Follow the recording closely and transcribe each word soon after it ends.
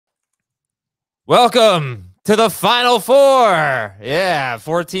Welcome to the Final Four. Yeah,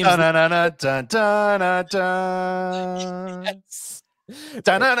 4 teams. Dun, dun, dun, dun, dun, dun, dun. Yes.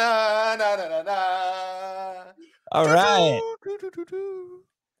 Dun, dun, dun, dun, dun, dun. All right. Do, do, do, do.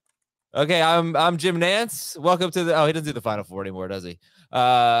 Okay, I'm Jim Nance. Welcome to the he doesn't do the Final Four anymore, does he?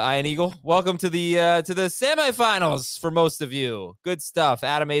 Ian Eagle. Welcome to the semifinals for most of you. Good stuff.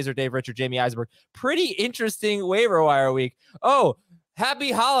 Adam Azer, Dave Richard, Jamie Eisenberg. Pretty interesting waiver wire week. Oh,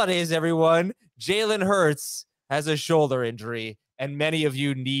 happy holidays, everyone. Jalen Hurts has a shoulder injury, and many of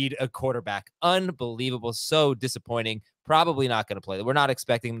you need a quarterback. Unbelievable. So disappointing. Probably not going to play. We're not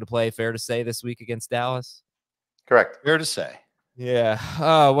expecting him to play, fair to say, this week against Dallas. Correct. Fair to say. Yeah.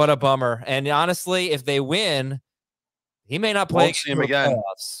 Oh, what a bummer. And honestly, if they win, he may not play. Won't see him again.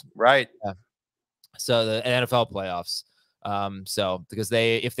 Playoffs. Right. Yeah. So the NFL playoffs. So because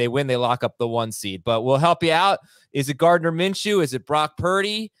if they win, they lock up the 1 seed. But we'll help you out. Is it Gardner Minshew? Is it Brock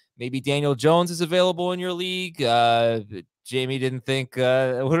Purdy? Maybe Daniel Jones is available in your league. Jamie didn't think. Who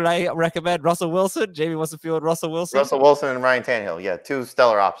did I recommend? Russell Wilson. Jamie wants to field Russell Wilson. Russell Wilson and Ryan Tannehill. Yeah, 2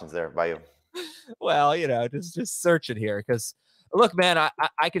 stellar options there by you. Well, just searching here because look, man,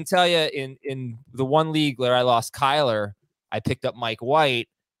 I can tell you in the one league where I lost Kyler, I picked up Mike White,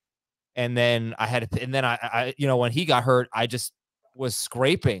 and then I when he got hurt, I just was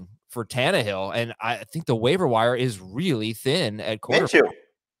scraping for Tannehill, and I think the waiver wire is really thin at quarterback.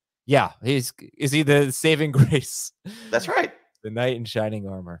 Yeah, is he the saving grace? That's right. The knight in shining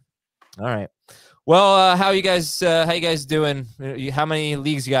armor. All right. Well, how you guys doing? How many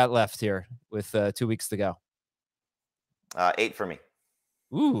leagues you got left here with 2 weeks to go? 8 for me.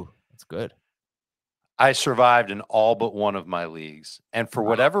 Ooh, that's good. I survived in all but one of my leagues. And for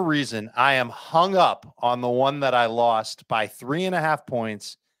whatever reason, I am hung up on the one that I lost by 3.5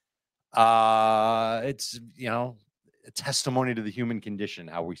 points. It's, a testimony to the human condition,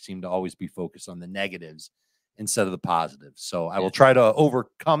 how we seem to always be focused on the negatives instead of the positives. So I will try to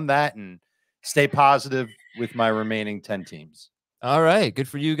overcome that and stay positive with my remaining 10 teams. All right. Good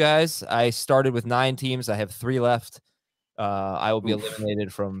for you guys. I started with 9 teams. I have 3 left. I will be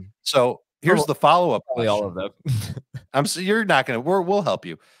eliminated from. So here's the follow-up question. All of them. You're not going to, we'll help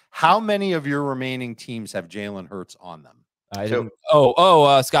you. How many of your remaining teams have Jalen Hurts on them?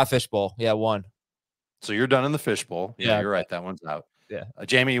 Scott Fishbowl. Yeah, 1. So you're done in the fishbowl. Yeah, you're right. That one's out. Yeah.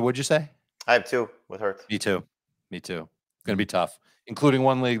 Jamie, what'd you say? I have 2 with Hurts. Me too. Going to be tough, including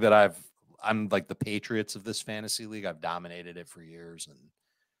one league that I'm like the Patriots of this fantasy league. I've dominated it for years, and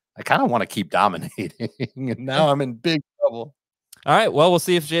I kind of want to keep dominating. And now I'm in big trouble. All right. Well, we'll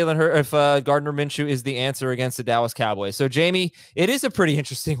see if Gardner Minshew is the answer against the Dallas Cowboys. So, Jamie, it is a pretty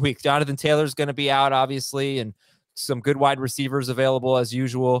interesting week. Jonathan Taylor's going to be out, obviously, and some good wide receivers available as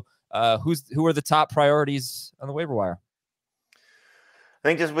usual. Who are the top priorities on the waiver wire? I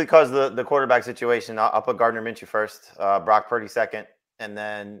think just because the quarterback situation, I'll put Gardner Minshew first, Brock Purdy second, and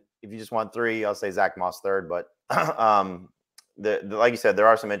then if you just want 3, I'll say Zach Moss third. But like you said, there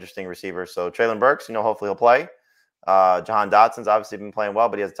are some interesting receivers. So Treylon Burks, hopefully he'll play. Jahan Dotson's obviously been playing well,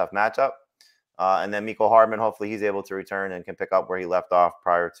 but he has a tough matchup. And then Mecole Hardman, hopefully he's able to return and can pick up where he left off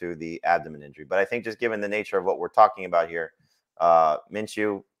prior to the abdomen injury. But I think just given the nature of what we're talking about here,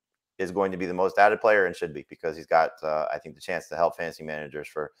 Minshew is going to be the most added player and should be, because he's got, I think, the chance to help fantasy managers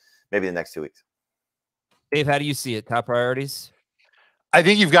for maybe the next 2 weeks. Dave, how do you see it? Top priorities? I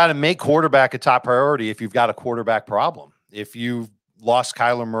think you've got to make quarterback a top priority if you've got a quarterback problem. If you've lost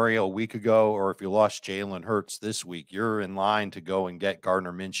Kyler Murray a week ago, or if you lost Jalen Hurts this week, you're in line to go and get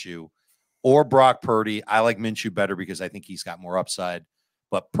Gardner Minshew or Brock Purdy. I like Minshew better because I think he's got more upside,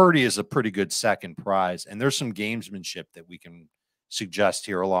 but Purdy is a pretty good second prize. And there's some gamesmanship that we can suggest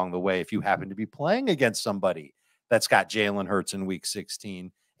here along the way. If you happen to be playing against somebody that's got Jalen Hurts in week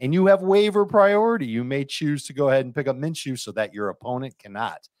 16 and you have waiver priority, you may choose to go ahead and pick up Minshew so that your opponent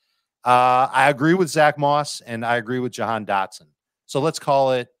cannot. I agree with Zach Moss and I agree with Jahan Dotson. So let's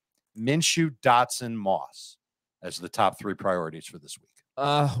call it Minshew, Dotson, Moss as the top 3 priorities for this week.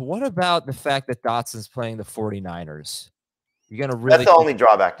 What about the fact that Dotson's playing the 49ers? You're gonna really. That's the only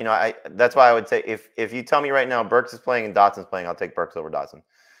drawback. That's why I would say if you tell me right now Burks is playing and Dotson's playing, I'll take Burks over Dotson.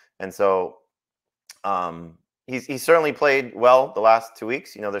 And so, he's certainly played well the last 2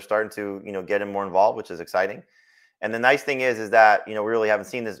 weeks. They're starting to get him more involved, which is exciting. And the nice thing is that we really haven't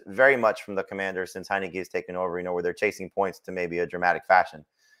seen this very much from the Commanders since Heineke has taken over. Where they're chasing points to maybe a dramatic fashion,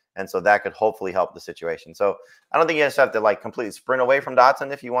 and so that could hopefully help the situation. So I don't think you just have to completely sprint away from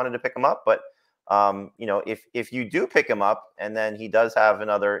Dotson if you wanted to pick him up, but. If you do pick him up and then he does have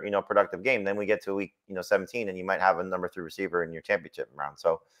another, productive game, then we get to week, 17 and you might have a number 3 receiver in your championship round.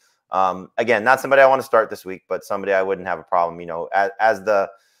 So, again, not somebody I want to start this week, but somebody I wouldn't have a problem, as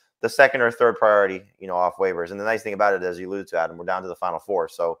the the second or third priority, off waivers. And the nice thing about it, as you alluded to, Adam, we're down to the final 4.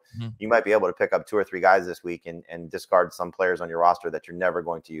 So you might be able to pick up 2 or 3 guys this week and discard some players on your roster that you're never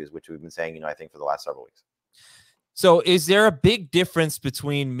going to use, which we've been saying, I think for the last several weeks. So is there a big difference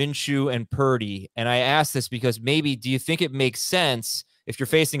between Minshew and Purdy? And I ask this because maybe, do you think it makes sense if you're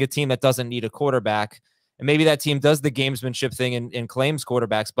facing a team that doesn't need a quarterback, and maybe that team does the gamesmanship thing and claims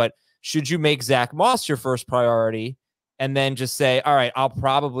quarterbacks, but should you make Zach Moss your first priority and then just say, all right,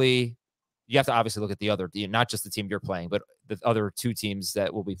 you have to obviously look at the other, not just the team you're playing, but the other 2 teams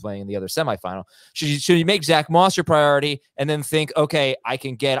that will be playing in the other semifinal. Should you make Zach Moss your priority and then think, okay, I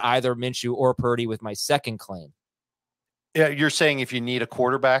can get either Minshew or Purdy with my second claim? Yeah, you're saying if you need a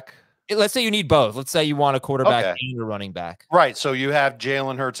quarterback? Let's say you need both. Let's say you want a quarterback and a running back. Right. So you have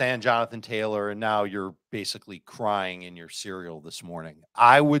Jalen Hurts and Jonathan Taylor, and now you're basically crying in your cereal this morning.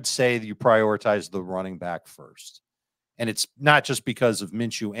 I would say that you prioritize the running back first. And it's not just because of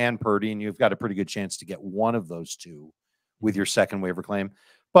Minshew and Purdy, and you've got a pretty good chance to get one of those 2 with your second waiver claim.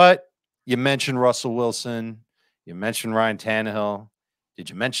 But you mentioned Russell Wilson. You mentioned Ryan Tannehill. Did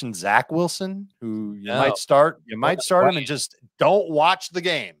you mention Zach Wilson, who you might start? You might start him and just don't watch the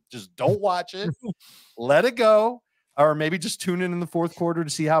game. Just don't watch it. Let it go. Or maybe just tune in the 4th quarter to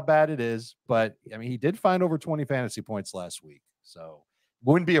see how bad it is. But, I mean, he did find over 20 fantasy points last week. So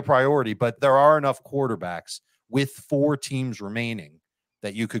wouldn't be a priority. But there are enough quarterbacks with 4 teams remaining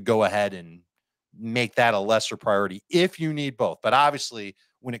that you could go ahead and make that a lesser priority if you need both. But obviously,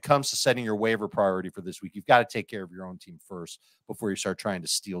 when it comes to setting your waiver priority for this week, you've got to take care of your own team first before you start trying to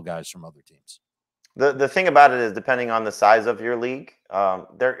steal guys from other teams. The thing about it is, depending on the size of your league,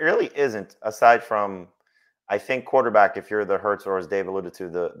 there really isn't, aside from, I think, quarterback, if you're the Hurts or, as Dave alluded to,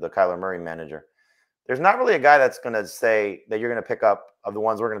 the Kyler Murray manager, there's not really a guy that's going to say that you're going to pick up of the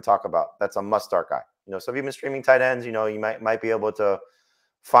ones we're going to talk about. That's a must-start guy. So if you've been streaming tight ends, you might be able to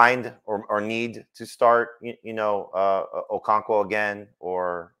find or need to start, Okonkwo again,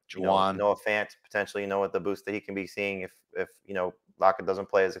 or Juwan. Noah Fant potentially, with the boost that he can be seeing if Lockett doesn't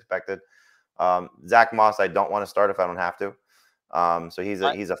play as expected. Zach Moss, I don't want to start if I don't have to. So he's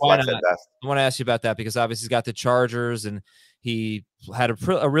a flex at best. I want to ask you about that because obviously he's got the Chargers and he had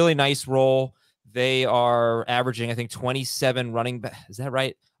a really nice role. They are averaging, I think, 27 running back. Is that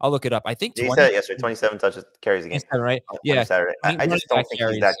right? I'll look it up. I think 20, he said it yesterday, 27 touches carries a game. Right? Yeah. Saturday. I just don't think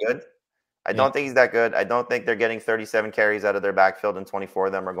he's that good. I don't think he's that good. I don't think they're getting 37 carries out of their backfield and 24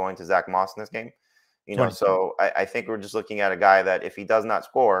 of them are going to Zach Moss in this game. So I think we're just looking at a guy that if he does not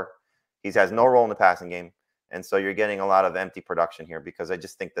score, he has no role in the passing game. And so you're getting a lot of empty production here because I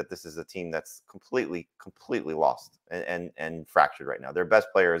just think that this is a team that's completely lost and fractured right now. Their best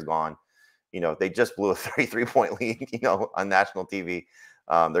player is gone. They just blew a 33-point lead, on national TV.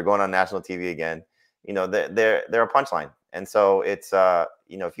 They're going on national TV again. They're a punchline. And so it's,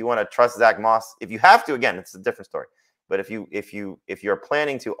 if you want to trust Zach Moss, if you have to, again, it's a different story. But if you're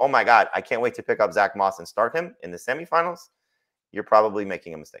planning to, oh my God, I can't wait to pick up Zach Moss and start him in the semifinals, you're probably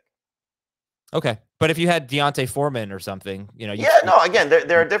making a mistake. Okay. But if you had Deontay Foreman or something, again,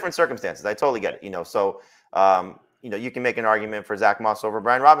 there are different circumstances. I totally get it. So, you can make an argument for Zach Moss over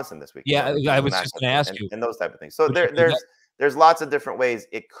Brian Robinson this week. Yeah, I was just going to ask you. And those type of things. So there's lots of different ways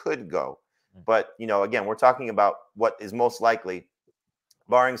it could go. But, again, we're talking about what is most likely,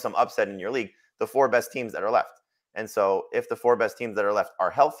 barring some upset in your league, the 4 best teams that are left. And so if the 4 best teams that are left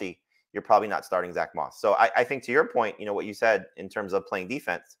are healthy, you're probably not starting Zach Moss. So I think to your point, what you said in terms of playing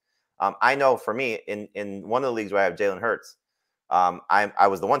defense, I know for me in one of the leagues where I have Jalen Hurts, I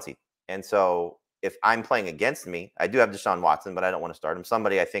was the 1 seed. And so if I'm playing against me, I do have Deshaun Watson, but I don't want to start him.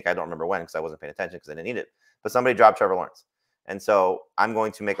 Somebody, I think, I don't remember when because I wasn't paying attention because I didn't need it, but somebody dropped Trevor Lawrence. And so I'm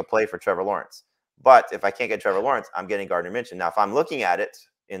going to make a play for Trevor Lawrence. But if I can't get Trevor Lawrence, I'm getting Gardner Minshew. Now, if I'm looking at it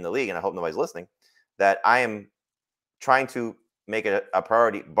in the league, and I hope nobody's listening, that I am trying to make it a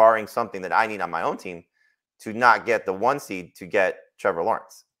priority, barring something that I need on my own team, to not get the 1 seed to get Trevor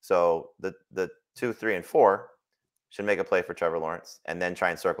Lawrence. So the 2, 3, and 4 should make a play for Trevor Lawrence and then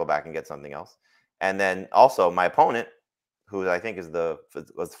try and circle back and get something else. And then also my opponent, who I think was the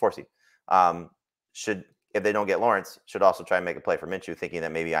 4 seed, should, if they don't get Lawrence, should also try and make a play for Minshew, thinking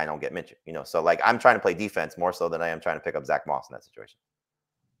that maybe I don't get Minshew. So like I'm trying to play defense more so than I am trying to pick up Zach Moss in that situation.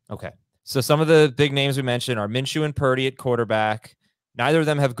 Okay. So some of the big names we mentioned are Minshew and Purdy at quarterback. Neither of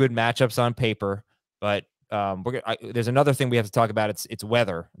them have good matchups on paper, but there's another thing we have to talk about. It's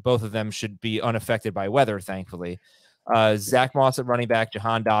weather. Both of them should be unaffected by weather, thankfully. Zach Moss at running back,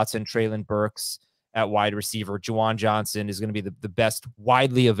 Jahan Dotson, Treylon Burks at wide receiver. Juwan Johnson is going to be the best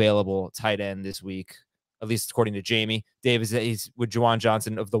widely available tight end this week, at least according to Jamie. Dave, would Juwan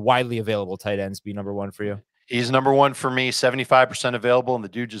Johnson of the widely available tight ends be number 1 for you? He's number one for me, 75% available, and the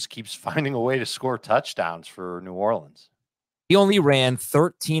dude just keeps finding a way to score touchdowns for New Orleans. He only ran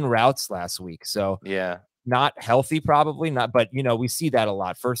 13 routes last week, so yeah, not healthy, probably not, but we see that a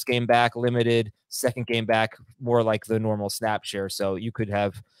lot. First game back, limited. Second game back, more like the normal snap share. So you could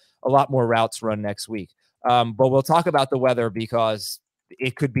have a lot more routes run next week. But we'll talk about the weather because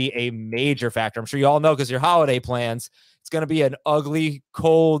it could be a major factor. I'm sure you all know because your holiday plans, it's going to be an ugly,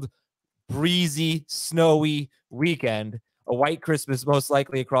 cold, breezy, snowy weekend. A white Christmas, most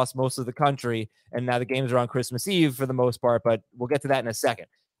likely across most of the country. And now the games are on Christmas Eve for the most part, but we'll get to that in a second.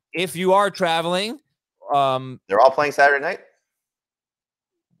 If you are traveling, they're all playing Saturday night.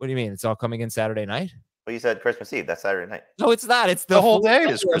 What do you mean? It's all coming in Saturday night? Well, you said Christmas Eve. That's Saturday night. No, it's not. It's the whole day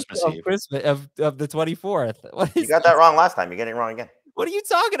is Christmas Eve. Of the 24th. You got that wrong last time. You're getting it wrong again. What are you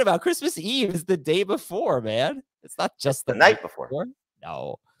talking about? Christmas Eve is the day before, man. It's not just the night before.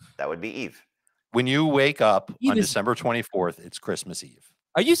 No. That would be Eve. When you wake up on December 24th, it's Christmas Eve.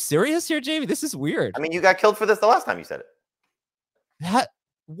 Are you serious here, Jamie? This is weird. I mean, you got killed for this the last time you said it.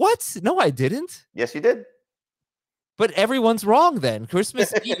 What? No, I didn't. Yes, you did. But everyone's wrong then.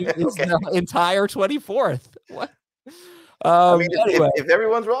 Christmas Eve is the entire 24th. What? I mean, anyway. if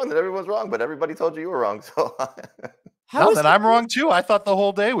everyone's wrong, then everyone's wrong. But everybody told you were wrong. So now that I'm wrong too. I thought the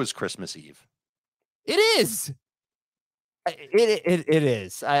whole day was Christmas Eve. It is. It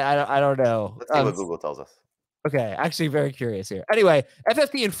is. I don't know. Let's see what Google tells us. Okay, actually very curious here. Anyway,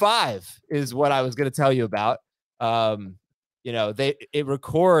 FFT in 5 is what I was going to tell you about. It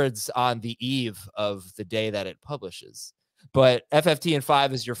records on the eve of the day that it publishes. But FFT in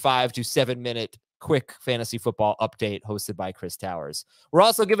 5 is your 5 to 7 minute quick fantasy football update hosted by Chris Towers. We're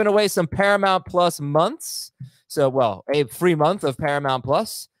also giving away some Paramount Plus months. So, a free month of Paramount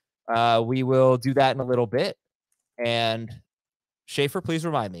Plus. We will do that in a little bit. And Schaefer, please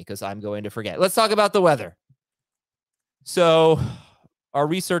remind me because I'm going to forget. Let's talk about the weather. So our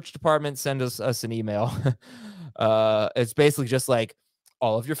research department sent us an email. It's basically just like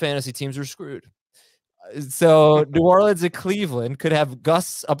all of your fantasy teams are screwed. So New Orleans and Cleveland could have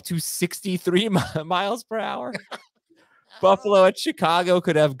gusts up to 63 miles per hour. Buffalo at Chicago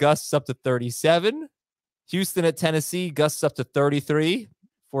could have gusts up to 37. Houston at Tennessee, gusts up to 33.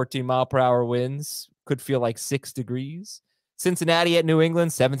 14-mile-per-hour winds. Could feel like 6 degrees. Cincinnati at New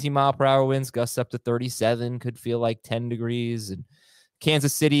England, 17-mile-per-hour winds, gusts up to 37. Could feel like 10 degrees. And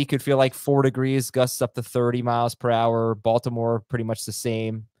Kansas City could feel like 4 degrees, gusts up to 30 miles per hour. Baltimore, pretty much the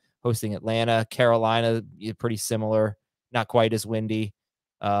same. Hosting Atlanta. Carolina, pretty similar. Not quite as windy.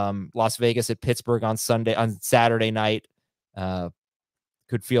 Las Vegas at Pittsburgh on Saturday night.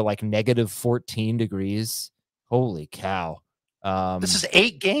 Could feel like negative 14 degrees. Holy cow. This is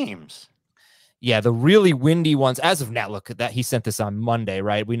 8 games. Yeah, the really windy ones, as of now, look, that he sent this on Monday,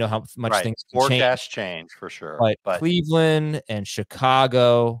 right? We know how much things forecast change for sure. But Cleveland and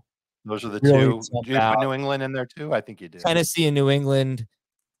Chicago. Those are the two. Do you put New England in there too? I think you do. Tennessee and New England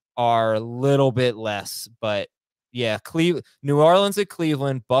are a little bit less, but yeah, New Orleans at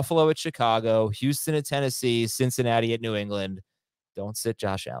Cleveland, Buffalo at Chicago, Houston at Tennessee, Cincinnati at New England. Don't sit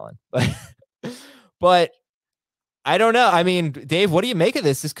Josh Allen. But I don't know. I mean, Dave, what do you make of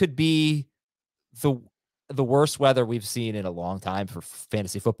this? This could be the worst weather we've seen in a long time for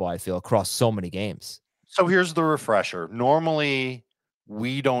fantasy football, I feel, across so many games. So here's the refresher. Normally,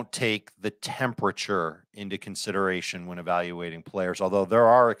 we don't take the temperature into consideration when evaluating players, although there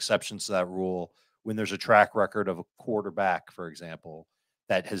are exceptions to that rule when there's a track record of a quarterback, for example,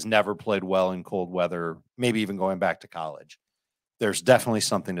 that has never played well in cold weather, maybe even going back to college. There's definitely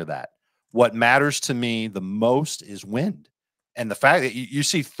something to that. What matters to me the most is wind. And the fact that you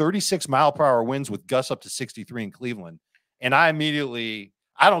see 36-mile-per-hour winds with gusts up to 63 in Cleveland. And I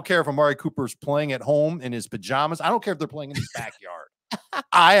don't care if Amari Cooper's playing at home in his pajamas. I don't care if they're playing in his backyard.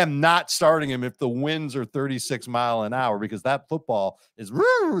 I am not starting him if the winds are 36 miles an hour because that football it's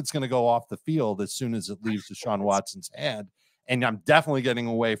going to go off the field as soon as it leaves Deshaun Watson's hand. And I'm definitely getting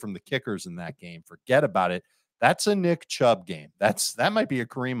away from the kickers in that game. Forget about it. That's a Nick Chubb game. That might be a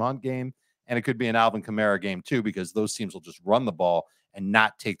Kareem Hunt game. And it could be an Alvin Kamara game too, because those teams will just run the ball and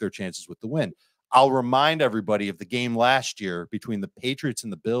not take their chances with the win. I'll remind everybody of the game last year between the Patriots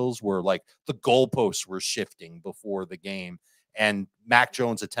and the Bills where like the goalposts were shifting before the game and Mac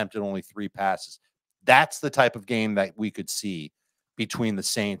Jones attempted only 3 passes. That's the type of game that we could see between the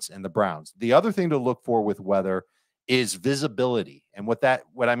Saints and the Browns. The other thing to look for with weather is visibility. And what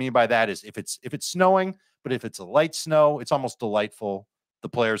I mean by that is if it's snowing, but if it's a light snow, it's almost delightful. The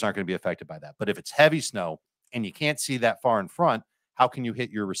players aren't going to be affected by that. But if it's heavy snow and you can't see that far in front, how can you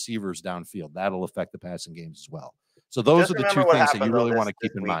hit your receivers downfield? That'll affect the passing games as well. So those are the 2 things that you really want to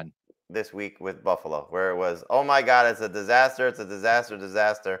keep in mind. this week with Buffalo, where it was, oh my God, it's a disaster,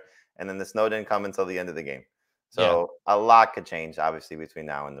 disaster. And then the snow didn't come until the end of the game. So a lot could change, obviously, between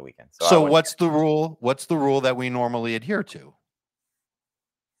now and the weekend. So what's the rule? What's the rule that we normally adhere to?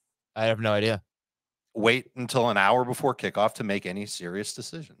 I have no idea. Wait until an hour before kickoff to make any serious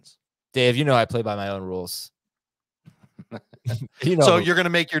decisions. Dave, you know I play by my own rules. So you're going to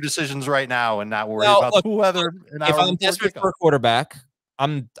make your decisions right now and not worry about the weather. If I'm desperate for a quarterback,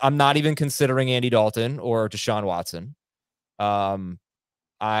 I'm not even considering Andy Dalton or Deshaun Watson.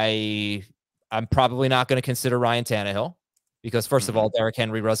 I'm probably not going to consider Ryan Tannehill because, first of all, Derrick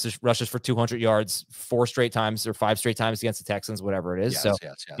Henry rushes for 200 yards 4 straight times or 5 straight times against the Texans, whatever it is. Yes.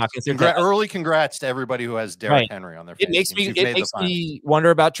 Early congrats to everybody who has Derrick Henry on their face. It makes me wonder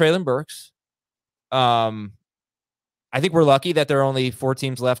about Treylon Burks. I think we're lucky that there are only 4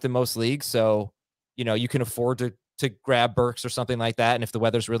 teams left in most leagues. So, you can afford to grab Burks or something like that. And if the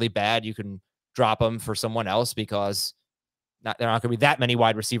weather's really bad, you can drop him for someone else because there are not going to be that many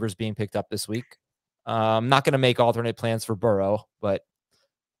wide receivers being picked up this week. I'm not going to make alternate plans for Burrow, but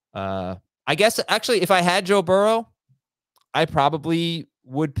I guess actually if I had Joe Burrow, I probably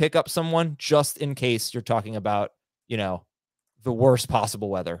would pick up someone just in case you're talking about, the worst possible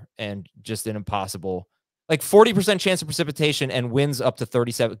weather and just an impossible, like 40% chance of precipitation and winds up to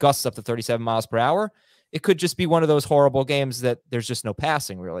 37, gusts up to 37 miles per hour. It could just be one of those horrible games that there's just no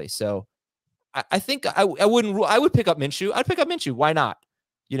passing really. So I think I would pick up Minshew. I'd pick up Minshew. Why not?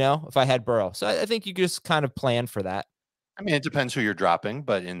 If I had Burrow. So I think you just kind of plan for that. I mean, it depends who you're dropping,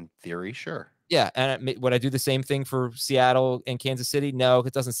 but in theory, sure. Yeah. And would I do the same thing for Seattle and Kansas City? No,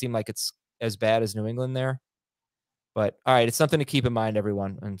 it doesn't seem like it's as bad as New England there. But all right, it's something to keep in mind,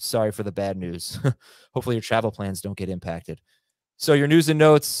 everyone. I'm sorry for the bad news. Hopefully your travel plans don't get impacted. So your news and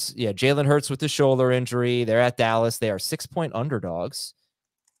notes, Jalen Hurts with the shoulder injury. They're at Dallas. They are 6-point underdogs.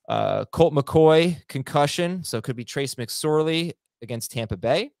 Colt McCoy, concussion. So it could be Trace McSorley against Tampa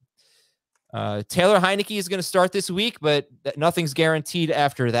Bay. Taylor Heineke is going to start this week, but nothing's guaranteed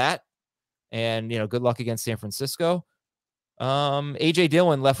after that. And, good luck against San Francisco. A.J.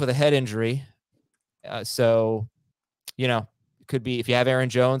 Dillon left with a head injury. So, it could be, if you have Aaron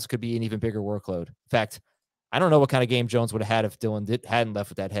Jones, could be an even bigger workload. In fact, I don't know what kind of game Jones would have had if Dillon hadn't left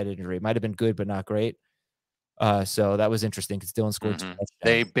with that head injury. It might have been good, but not great. So that was interesting because Dillon scored 2 touchdowns.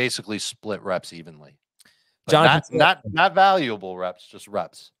 They basically split reps evenly. Jonathan not valuable reps, just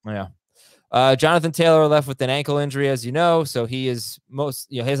reps. Yeah. Jonathan Taylor left with an ankle injury, as you know. So he is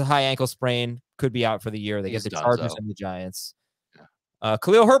he has a high ankle sprain, could be out for the year. They get the Chargers and the Giants.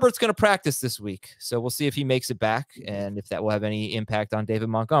 Khalil Herbert's going to practice this week. So we'll see if he makes it back and if that will have any impact on David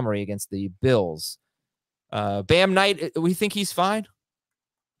Montgomery against the Bills. Bam Knight, we think he's fine?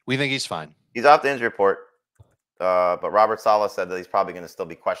 We think he's fine. He's off the injury report. But Robert Saleh said that he's probably going to still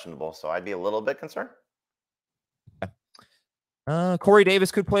be questionable. So I'd be a little bit concerned. Corey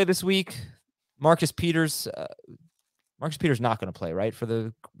Davis could play this week. Marcus Peters not going to play, right, for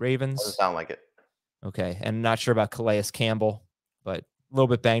the Ravens? Doesn't sound like it. Okay, and not sure about Calais Campbell, but a little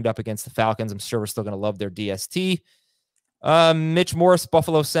bit banged up against the Falcons. I'm sure we're still going to love their DST. Mitch Morse,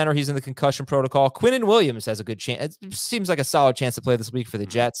 Buffalo center, he's in the concussion protocol. Quinnen Williams has a good chance. It seems like a solid chance to play this week for the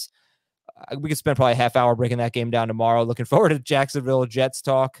Jets. We could spend probably a half hour breaking that game down tomorrow. Looking forward to Jacksonville Jets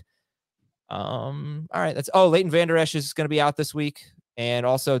talk. All right. Leighton Vander Esch is going to be out this week. And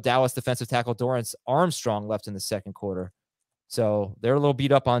also Dallas defensive tackle Dorrance Armstrong left in the second quarter. So they're a little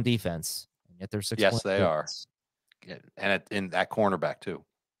beat up on defense. And yet they're 6 Yes, they are. And in that cornerback too.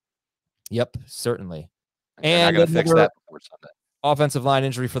 Yep, certainly. And I got to fix that before Sunday. Offensive line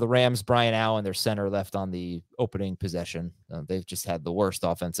injury for the Rams. Brian Allen, their center, left on the opening possession. They've just had the worst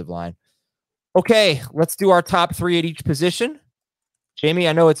offensive line. Okay, let's do our top 3 at each position. Jamie,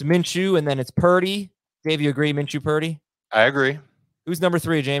 I know it's Minshew and then it's Purdy. Dave, you agree, Minshew, Purdy? I agree. Who's number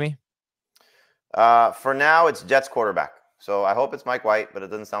 3, Jamie? For now, it's Jets quarterback. So I hope it's Mike White, but it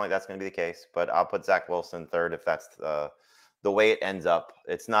doesn't sound like that's going to be the case. But I'll put Zach Wilson 3rd if that's the way it ends up.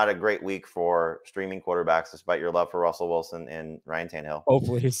 It's not a great week for streaming quarterbacks, despite your love for Russell Wilson and Ryan Tannehill. Oh,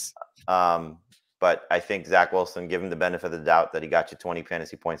 please. But I think Zach Wilson, give him the benefit of the doubt that he got you 22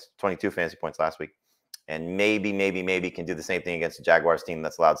 fantasy points last week. And maybe can do the same thing against the Jaguars team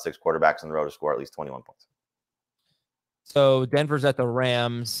that's allowed 6 quarterbacks in the row to score at least 21 points. So Denver's at the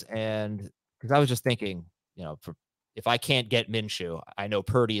Rams. And because I was just thinking, if I can't get Minshew, I know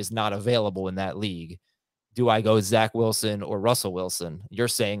Purdy is not available in that league. Do I go Zach Wilson or Russell Wilson? You're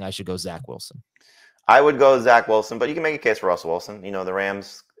saying I should go Zach Wilson. I would go Zach Wilson, but you can make a case for Russell Wilson. The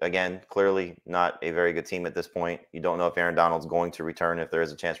Rams, again, clearly not a very good team at this point. You don't know if Aaron Donald's going to return. If there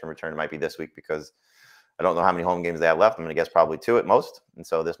is a chance for him to return, it might be this week because, I don't know how many home games they have left. I'm going to guess probably 2 at most. And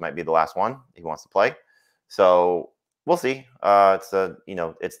so this might be the last one he wants to play. So we'll see. It's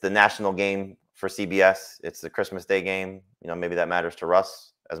the national game for CBS. It's the Christmas Day game. Maybe that matters to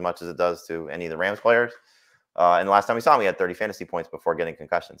Russ as much as it does to any of the Rams players. And the last time we saw him, he had 30 fantasy points before getting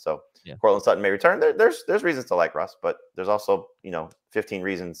concussion. So Cortland Sutton may return. There's reasons to like Russ, but there's also 15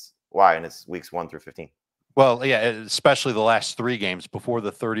 reasons why, and it's weeks 1 through 15. Well, yeah, especially the last 3 games before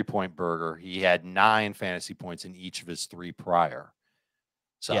the 30-point burger, he had 9 fantasy points in each of his 3 prior.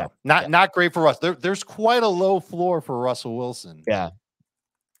 So not great for Russ. There's quite a low floor for Russell Wilson. Yeah.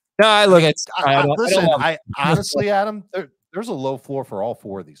 No, I look at. I honestly, Adam, there's a low floor for all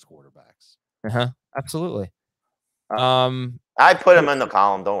 4 of these quarterbacks. Absolutely. I put him in the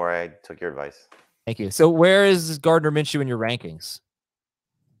column. Don't worry, I took your advice. Thank you. So where is Gardner Minshew in your rankings?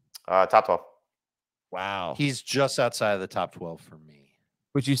 Top 12. Wow. He's just outside of the top 12 for me.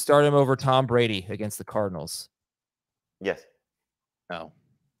 Would you start him over Tom Brady against the Cardinals? Yes. No.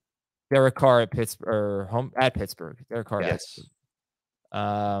 Derek Carr at Pittsburgh, at Pittsburgh. Derek Carr. Yes.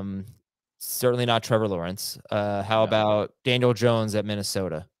 Certainly not Trevor Lawrence. How about Daniel Jones at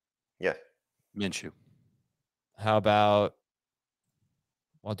Minnesota? Yes. Minshew. How about,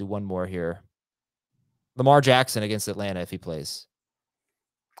 I'll do one more here. Lamar Jackson against Atlanta if he plays.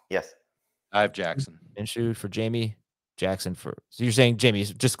 Yes. I have Jackson. Minshew for Jamie, Jackson for. So you're saying, Jamie,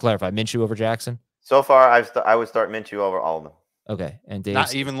 just to clarify, Minshew over Jackson? So far, I would start Minshew over all of them. Okay. And Dave.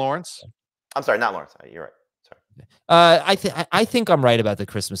 Not even Lawrence? I'm sorry, not Lawrence. You're right. Sorry. I think I'm right about the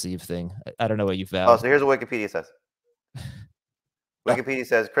Christmas Eve thing. I don't know what you found. Oh, so here's what Wikipedia says. Wikipedia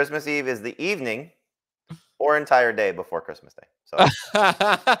says Christmas Eve is the evening or entire day before Christmas Day. So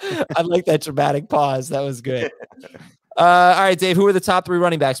I like that dramatic pause. That was good. All right, Dave, who are the top 3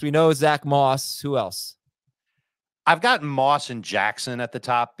 running backs? We know Zach Moss. Who else? I've got Moss and Jackson at the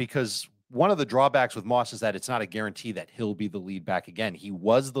top because one of the drawbacks with Moss is that it's not a guarantee that he'll be the lead back again. He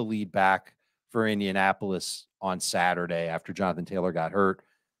was the lead back for Indianapolis on Saturday after Jonathan Taylor got hurt.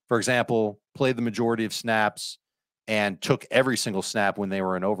 For example, played the majority of snaps and took every single snap when they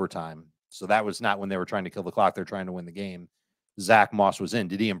were in overtime. So that was not when they were trying to kill the clock. They're trying to win the game. Zach Moss was in.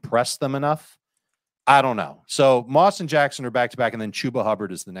 Did he impress them enough? I don't know. So Moss and Jackson are back-to-back, and then Chuba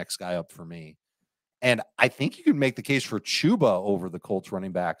Hubbard is the next guy up for me. And I think you can make the case for Chuba over the Colts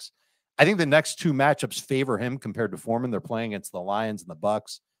running backs. I think the next 2 matchups favor him compared to Foreman. They're playing against the Lions and the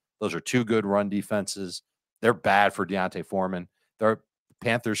Bucks. Those are 2 good run defenses. They're bad for Deontay Foreman. The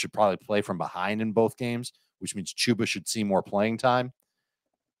Panthers should probably play from behind in both games, which means Chuba should see more playing time.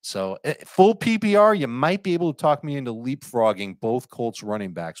 So full PPR, you might be able to talk me into leapfrogging both Colts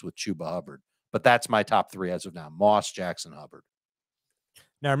running backs with Chuba Hubbard. But that's my top 3 as of now. Moss, Jackson, Hubbard.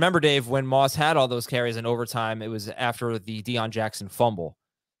 Now, remember, Dave, when Moss had all those carries in overtime, it was after the Deion Jackson fumble.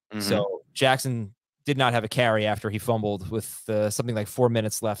 So Jackson did not have a carry after he fumbled with something like 4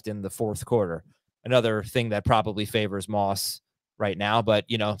 minutes left in the 4th quarter. Another thing that probably favors Moss right now. But,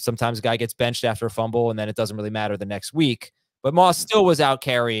 sometimes a guy gets benched after a fumble, and then it doesn't really matter the next week. But Moss still was out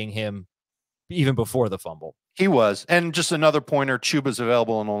carrying him even before the fumble. He was. And just another pointer, Chuba's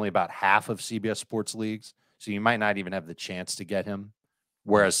available in only about half of CBS Sports leagues. So you might not even have the chance to get him.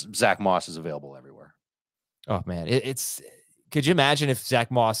 Whereas Zach Moss is available everywhere. Oh, man. Could you imagine if Zach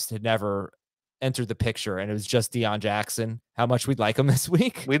Moss had never entered the picture and it was just Deion Jackson, how much we'd like him this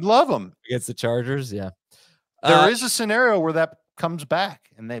week? We'd love him. Against the Chargers, yeah. There is a scenario where that comes back,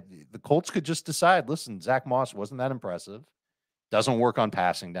 and the Colts could just decide, listen, Zach Moss wasn't that impressive. Doesn't work on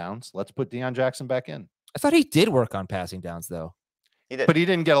passing downs. Let's put Deion Jackson back in. I thought he did work on passing downs, though. He did. But he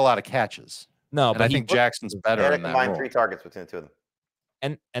didn't get a lot of catches. No, but I think Jackson's better. They had in a that combined role. 3 targets between the 2 of them.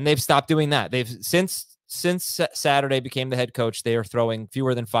 And they've stopped doing that. They've since Saturday became the head coach, they are throwing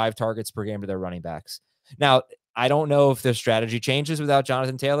fewer than 5 targets per game to their running backs. Now, I don't know if their strategy changes without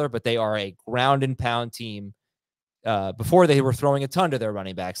Jonathan Taylor, but they are a ground and pound team. Before they were throwing a ton to their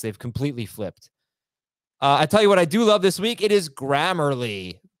running backs. They've completely flipped. I tell you what I do love this week. It is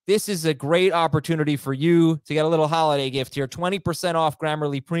Grammarly. This is a great opportunity for you to get a little holiday gift here. 20% off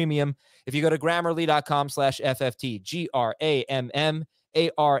Grammarly Premium. If you go to Grammarly.com/FFT,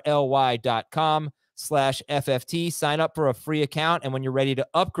 Grammarly.com/FFT, sign up for a free account. And when you're ready to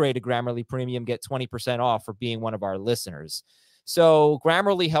upgrade to Grammarly Premium, get 20% off for being one of our listeners. So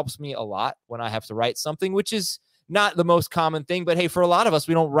Grammarly helps me a lot when I have to write something, which is not the most common thing. But hey, for a lot of us,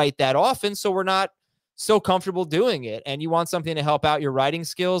 we don't write that often, so we're not so comfortable doing it. And you want something to help out your writing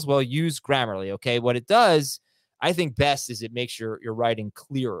skills? Well, use Grammarly, okay? What it does, I think best, is it makes your writing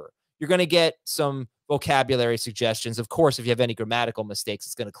clearer. You're going to get some vocabulary suggestions. Of course, if you have any grammatical mistakes,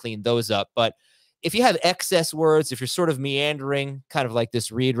 it's going to clean those up. But if you have excess words, if you're sort of meandering, kind of like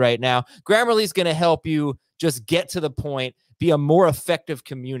this read right now, Grammarly is going to help you just get to the point, be a more effective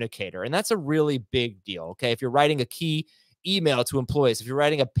communicator. And that's a really big deal. Okay. If you're writing a key email to employees, if you're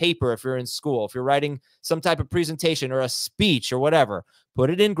writing a paper, if you're in school, if you're writing some type of presentation or a speech or whatever,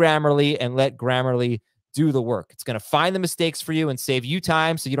 put it in Grammarly and let Grammarly do the work. It's going to find the mistakes for you and save you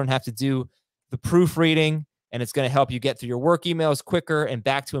time so you don't have to do the proofreading, and it's going to help you get through your work emails quicker and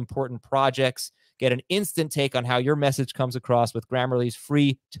back to important projects. Get an instant take on how your message comes across with Grammarly's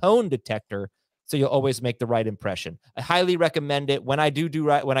free tone detector, so you'll always make the right impression. I highly recommend it. When I do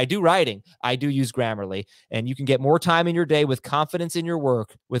writing, I do use Grammarly, and you can get more time in your day with confidence in your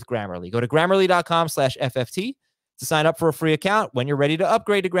work with Grammarly. Go to Grammarly.com/FFT to sign up for a free account. When you're ready to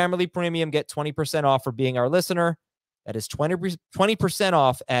upgrade to Grammarly Premium, get 20% off for being our listener. That is 20%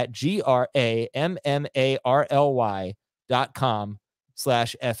 off at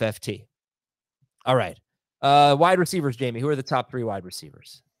GRAMMARLY.com/FFT. All right. Wide receivers, Jamie. Who are the top 3 wide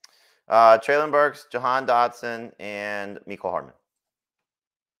receivers? Traylon Burks, Jahan Dotson, and Mecole Hardman.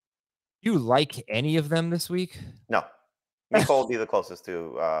 You like any of them this week? No. Mecole will be the closest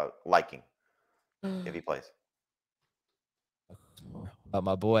to liking if he plays. About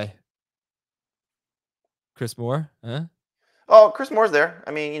my boy Chris Moore, huh? Oh, Chris Moore's there.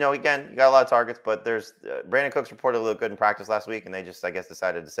 I mean, again, you got a lot of targets, but there's Brandon Cooks reported a little good in practice last week, and they just, I guess,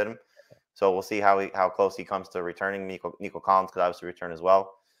 decided to sit him. So we'll see how close he comes to returning. Nico Collins could obviously return as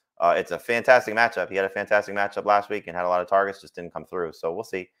well. It's a fantastic matchup. He had a fantastic matchup last week and had a lot of targets, just didn't come through. So we'll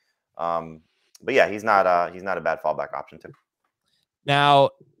see. But yeah, he's not a bad fallback option too. Now,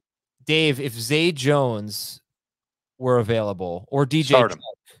 Dave, if Zay Jones were available or DJ Chark,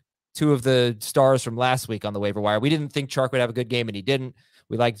 2 of the stars from last week on the waiver wire, we didn't think Chark would have a good game, and he didn't.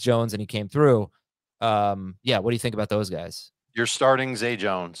 We liked Jones, and he came through. Yeah, what do you think about those guys? You're starting Zay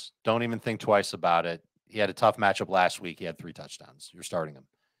Jones. Don't even think twice about it. He had a tough matchup last week. He had 3 touchdowns. You're starting him.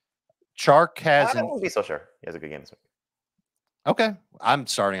 Chark has. I won't be so sure. He has a good game this week. Okay, I'm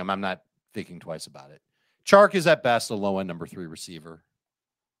starting him. I'm not thinking twice about it. Chark is at best a low-end number 3 receiver.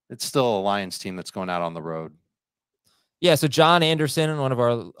 It's still a Lions team that's going out on the road. Yeah, so John Anderson, one of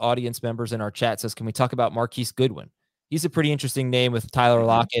our audience members in our chat, says, can we talk about Marquise Goodwin? He's a pretty interesting name with Tyler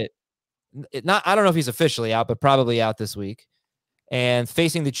Lockett. I don't know if he's officially out, but probably out this week. And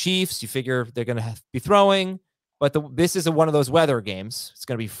facing the Chiefs, you figure they're going to be throwing. But this is one of those weather games. It's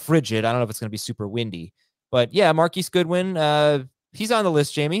going to be frigid. I don't know if it's going to be super windy. But yeah, Marquise Goodwin, he's on the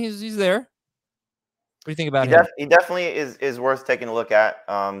list, Jamie. He's there. What do you think about him? He definitely is worth taking a look at.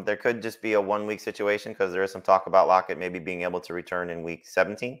 There could just be a 1-week situation because there is some talk about Lockett maybe being able to return in week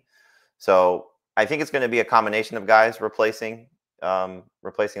 17. So I think it's going to be a combination of guys replacing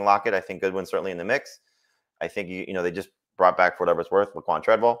Lockett. I think Goodwin's certainly in the mix. I think they just brought back, for whatever it's worth, Laquan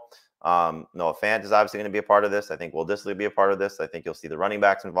Treadwell. Noah Fant is obviously going to be a part of this. I think Will Dissly will be a part of this. I think you'll see the running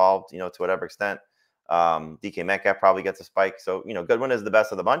backs involved, to whatever extent. DK Metcalf probably gets a spike. So, Goodwin is the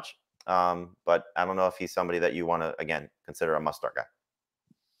best of the bunch. But I don't know if he's somebody that you want to, again, consider a must-start guy.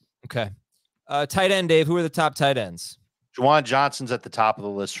 Okay. Tight end, Dave. Who are the top tight ends? Juwan Johnson's at the top of the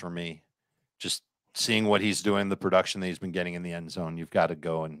list for me. Just seeing what he's doing, the production that he's been getting in the end zone, you've got to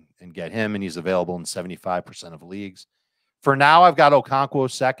go and get him, and he's available in 75% of leagues. For now, I've got Okonkwo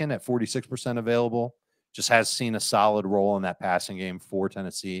second at 46% available. Just has seen a solid role in that passing game for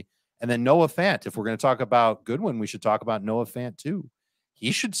Tennessee. And then Noah Fant. If we're going to talk about Goodwin, we should talk about Noah Fant too.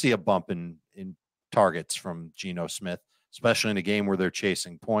 He should see a bump in targets from Geno Smith, especially in a game where they're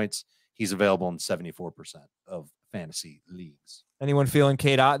chasing points. He's available in 74% of fantasy leagues. Anyone feeling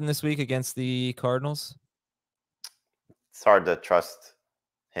Cade Otton this week against the Cardinals? It's hard to trust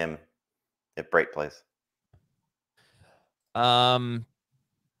him if Brate plays.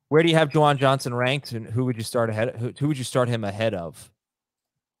 Where do you have Juwan Johnson ranked, and who would you start ahead? Who would you start him ahead of?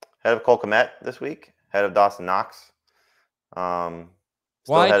 Head of Cole Kmet this week. Head of Dawson Knox.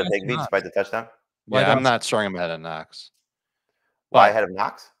 Still ahead of Higbee despite the touchdown. I'm not starting him ahead of Knox. Why ahead of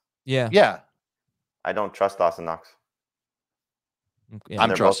Knox? Yeah. I don't trust Dawson Knox. Yeah,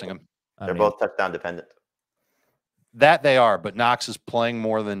 I'm trusting him. They're both touchdown dependent. That they are, but Knox is playing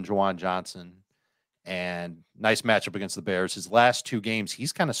more than Juwan Johnson. And nice matchup against the Bears. His last 2 games,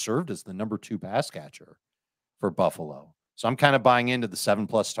 he's kind of served as the number 2 pass catcher for Buffalo. So I'm kind of buying into the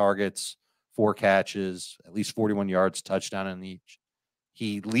 7+ targets, 4 catches, at least 41 yards, touchdown in each.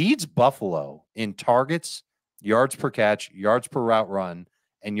 He leads Buffalo in targets, yards per catch, yards per route run,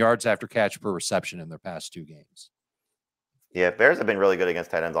 and yards after catch per reception in their past 2 games. Yeah, Bears have been really good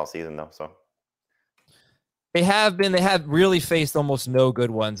against tight ends all season, though. So they have been. They have really faced almost no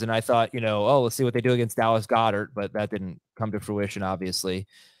good ones. And I thought, let's see what they do against Dallas Goedert, but that didn't come to fruition, obviously.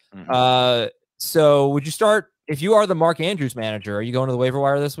 So would you start, if you are the Mark Andrews manager, are you going to the waiver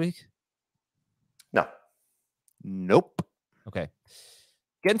wire this week? No. Nope. Okay.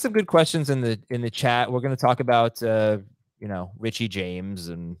 Getting some good questions in the chat. We're going to talk about, Richie James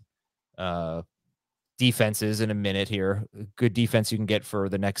and defenses in a minute here. Good defense you can get for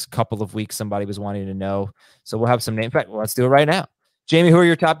the next couple of weeks. Somebody was wanting to know. So we'll have some name. In fact, let's do it right now. Jamie, who are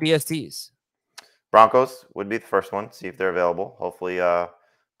your top DSTs? Broncos would be the first one. See if they're available. Hopefully,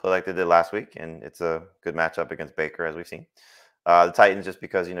 play like they did last week, and it's a good matchup against Baker, as we've seen. The Titans, just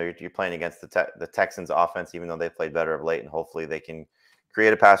because you're playing against the Texans' offense, even though they played better of late, and hopefully they can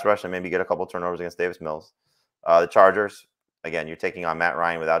create a pass rush and maybe get a couple turnovers against Davis Mills. The Chargers, again, you're taking on Matt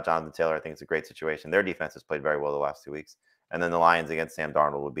Ryan without Jonathan Taylor. I think it's a great situation. Their defense has played very well the last 2 weeks. And then the Lions against Sam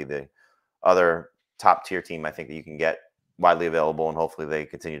Darnold would be the other top tier team I think that you can get widely available, and hopefully they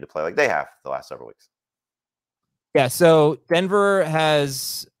continue to play like they have the last several weeks. Yeah, so Denver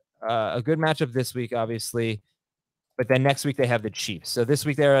has a good matchup this week, obviously, but then next week they have the Chiefs. So this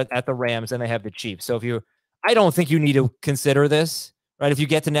week they're at the Rams, and they have the Chiefs. So I don't think you need to consider this, right? If you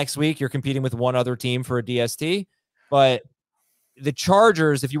get to next week, you're competing with one other team for a DST, but the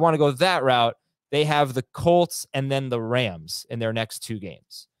Chargers, if you want to go that route, they have the Colts and then the Rams in their next 2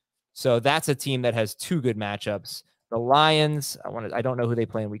 games. So that's a team that has 2 good matchups. The Lions, I don't know who they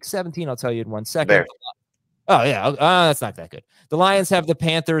play in week 17. I'll tell you in 1 second. Bears. Oh, yeah. That's not that good. The Lions have the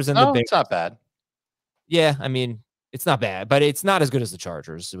Panthers and the Bears. It's not bad. Yeah, I mean, it's not bad, but it's not as good as the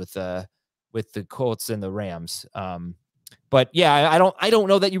Chargers with the Colts and the Rams. But yeah, I don't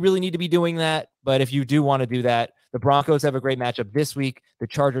know that you really need to be doing that. But if you do want to do that, the Broncos have a great matchup this week. The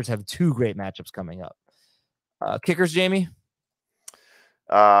Chargers have 2 great matchups coming up. Kickers, Jamie?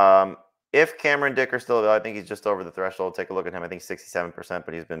 If Cameron Dicker's still available, I think he's just over the threshold. Take a look at him. I think 67%,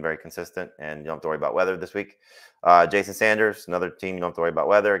 but he's been very consistent, and you don't have to worry about weather this week. Jason Sanders, another team you don't have to worry about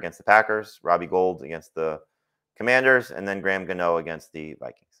weather, against the Packers. Robbie Gould against the Commanders, and then Graham Gano against the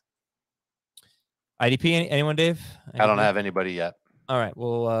Vikings. IDP, anyone, Dave? I don't have anybody yet. All right,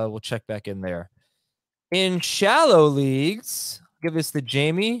 we'll check back in there. In shallow leagues, give this to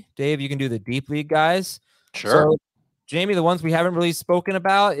Jamie. Dave, you can do the deep league guys. Sure. So, Jamie, the ones we haven't really spoken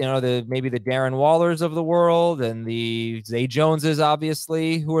about, maybe the Darren Wallers of the world and the Zay Joneses,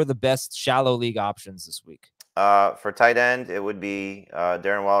 obviously. Who are the best shallow league options this week? For tight end, it would be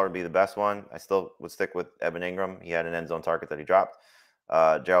Darren Waller would be the best one. I still would stick with Evan Ingram. He had an end zone target that he dropped.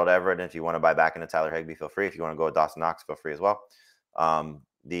 Gerald Everett, and if you want to buy back into Tyler Higbee, feel free. If you want to go with Dawson Knox, feel free as well.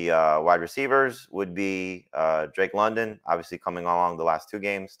 The wide receivers would be Drake London, obviously coming along the last 2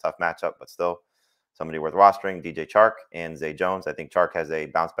 games. Tough matchup, but still somebody worth rostering. DJ Chark and Zay Jones. I think Chark has a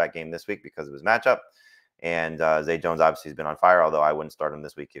bounce back game this week because of his matchup. And Zay Jones obviously has been on fire, although I wouldn't start him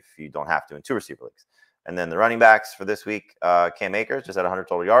this week if you don't have to in 2 receiver leagues. And then the running backs for this week, Cam Akers just had 100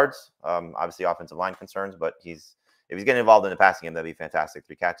 total yards. Obviously offensive line concerns, but if he's getting involved in the passing game, that'd be fantastic.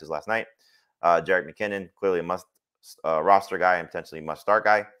 3 catches last night. Jarek McKinnon, clearly a must roster guy and potentially must start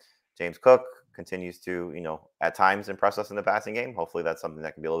guy. James Cook continues to, at times impress us in the passing game. Hopefully that's something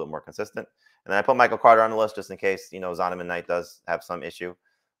that can be a little bit more consistent. And then I put Michael Carter on the list just in case, Zonovan Knight does have some issue.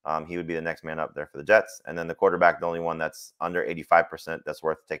 He would be the next man up there for the Jets. And then the quarterback, the only one that's under 85% that's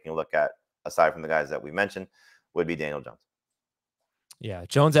worth taking a look at, aside from the guys that we mentioned, would be Daniel Jones. Yeah,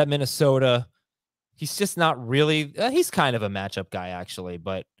 Jones at Minnesota. He's just not really he's kind of a matchup guy, actually,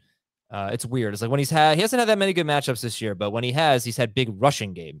 but it's weird. It's like when he hasn't had that many good matchups this year, but when he's had big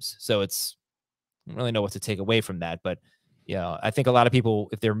rushing games. So I don't really know what to take away from that. But I think a lot of people,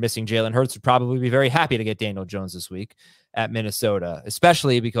 if they're missing Jalen Hurts, would probably be very happy to get Daniel Jones this week at Minnesota,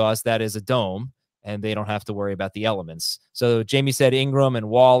 especially because that is a dome and they don't have to worry about the elements. So Jamie said Ingram and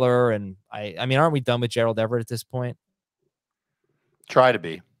Waller, and I mean, aren't we done with Gerald Everett at this point? Try to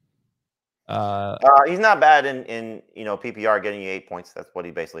be. He's not bad in PPR, getting you 8 points. That's what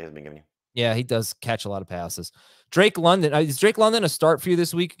he basically has been giving you. Yeah, he does catch a lot of passes. Drake London, is Drake London a start for you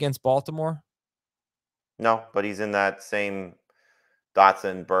this week against Baltimore? No, but he's in that same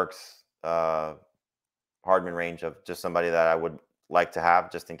Dotson, Burks, Hardman range of just somebody that I would like to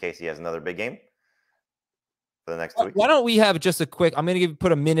have just in case he has another big game for the next 2 weeks. Why don't we have just a quick, I'm going to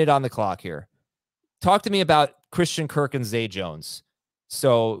put a minute on the clock here. Talk to me about Christian Kirk and Zay Jones.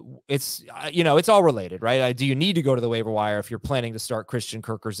 So it's, it's all related, right? Do you need to go to the waiver wire if you're planning to start Christian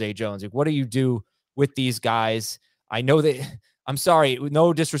Kirk or Zay Jones? Like, what do you do with these guys? I know that, I'm sorry,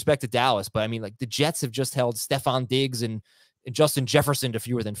 no disrespect to Dallas, but I mean, like the Jets have just held Stephon Diggs and Justin Jefferson to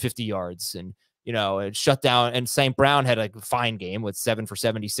fewer than 50 yards and, it shut down. And St. Brown had a fine game with 7 for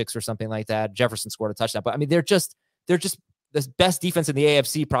 76 or something like that. Jefferson scored a touchdown, but I mean, they're just the best defense in the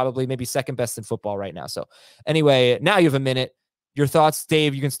AFC, probably maybe second best in football right now. So anyway, now you have a minute. Your thoughts,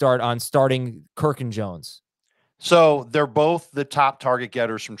 Dave? You can start on starting Kirk and Jones. So they're both the top target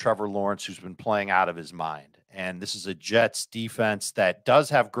getters from Trevor Lawrence, who's been playing out of his mind. And this is a Jets defense that does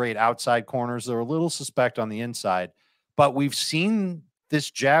have great outside corners. They're a little suspect on the inside, but we've seen this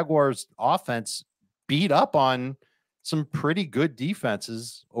Jaguars offense beat up on some pretty good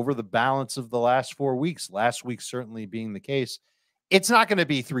defenses over the balance of the last 4 weeks. Last week certainly being the case. It's not going to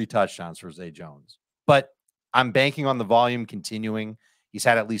be 3 touchdowns for Zay Jones, but I'm banking on the volume continuing. He's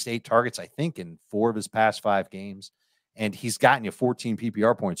had at least 8 targets, I think, in 4 of his past 5 games. And he's gotten you 14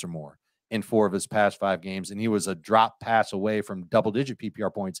 PPR points or more in 4 of his past 5 games. And he was a drop pass away from double-digit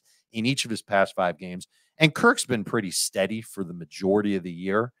PPR points in each of his past 5 games. And Kirk's been pretty steady for the majority of the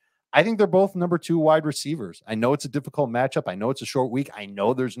year. I think they're both number 2 wide receivers. I know it's a difficult matchup. I know it's a short week. I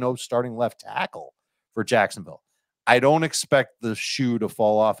know there's no starting left tackle for Jacksonville. I don't expect the shoe to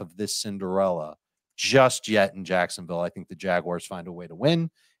fall off of this Cinderella just yet in Jacksonville. I think the Jaguars find a way to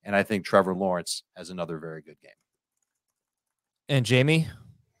win, and I think Trevor Lawrence has another very good game. And Jamie?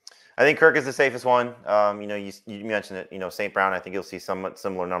 I think Kirk is the safest one. You mentioned it. St. Brown, I think you'll see somewhat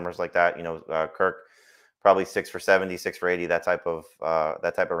similar numbers like that. Kirk probably 6 for 70, 6 for 80, that type of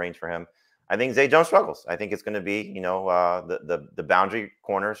range for him. I think Zay Jones struggles. I think it's going to be the boundary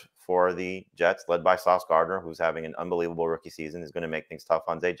corners for the Jets, led by Sauce Gardner, who's having an unbelievable rookie season, is going to make things tough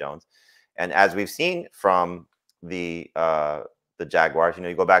on Zay Jones. And as we've seen from the Jaguars,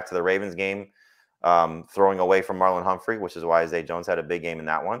 you go back to the Ravens game, throwing away from Marlon Humphrey, which is why Zay Jones had a big game in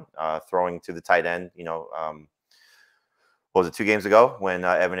that one. Throwing to the tight end, what was it, 2 games ago when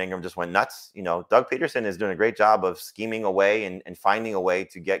Evan Ingram just went nuts? Doug Peterson is doing a great job of scheming away and finding a way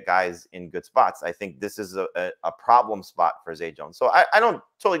to get guys in good spots. I think this is a problem spot for Zay Jones. So I don't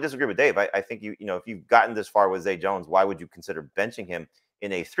totally disagree with Dave. I think if you've gotten this far with Zay Jones, why would you consider benching him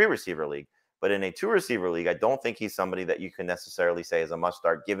in a 3-receiver league? But in a 2-receiver league, I don't think he's somebody that you can necessarily say is a must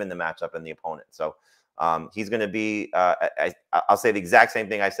start given the matchup and the opponent. So he's going to be, I'll say the exact same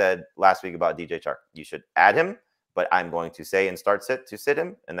thing I said last week about DJ Chark. You should add him, but I'm going to say and sit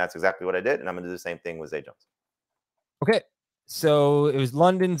him. And that's exactly what I did. And I'm going to do the same thing with Zay Jones. Okay. So it was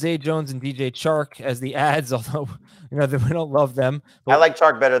London, Zay Jones, and DJ Chark as the ads, although, we don't love them. But I like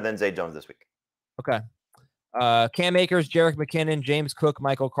Chark better than Zay Jones this week. Okay. Cam Akers, Jerick McKinnon, James Cook,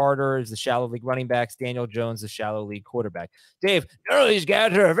 Michael Carter is the shallow league running backs. Daniel Jones, the shallow league quarterback. Dave, none of these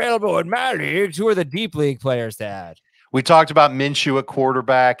guys are available in my leagues. Who are the deep league players to add? We talked about Minshew at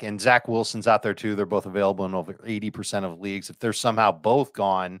quarterback, and Zach Wilson's out there too. They're both available in over 80% of leagues. If they're somehow both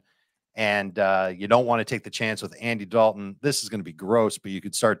gone and you don't want to take the chance with Andy Dalton, this is going to be gross, but you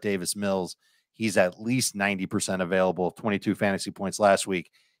could start Davis Mills. He's at least 90% available, 22 fantasy points last week.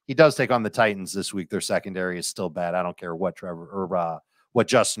 He does take on the Titans this week. Their secondary is still bad. I don't care what what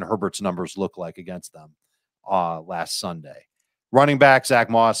Justin Herbert's numbers look like against them last Sunday. Running back, Zach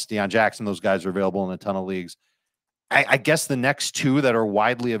Moss, Deion Jackson, those guys are available in a ton of leagues. I guess the next 2 that are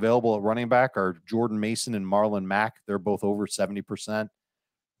widely available at running back are Jordan Mason and Marlon Mack. They're both over 70%.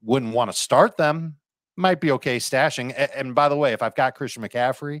 Wouldn't want to start them. Might be okay stashing. And by the way, if I've got Christian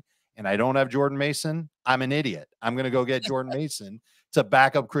McCaffrey and I don't have Jordan Mason, I'm an idiot. I'm going to go get Jordan Mason to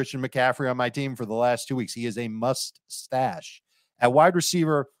back up Christian McCaffrey on my team for the last 2 weeks. He is a must stash. At wide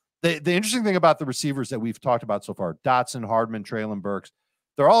receiver, the interesting thing about the receivers that we've talked about so far, Dotson, Hardman, Treylon Burks,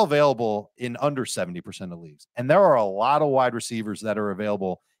 they're all available in under 70% of leagues. And there are a lot of wide receivers that are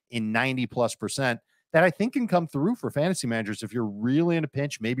available in 90+% that I think can come through for fantasy managers. If you're really in a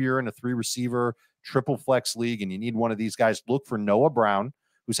pinch, maybe you're in a 3-receiver triple flex league and you need one of these guys, look for Noah Brown,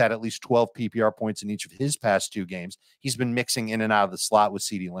 who's had at least 12 PPR points in each of his past 2 games. He's been mixing in and out of the slot with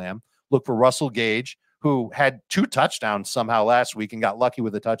CeeDee Lamb. Look for Russell Gage, who had 2 touchdowns somehow last week and got lucky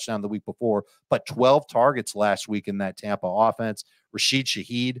with a touchdown the week before, but 12 targets last week in that Tampa offense. Rashid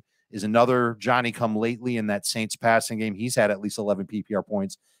Shaheed is another Johnny-come-lately in that Saints passing game. He's had at least 11 PPR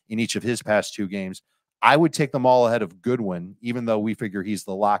points in each of his past 2 games. I would take them all ahead of Goodwin, even though we figure he's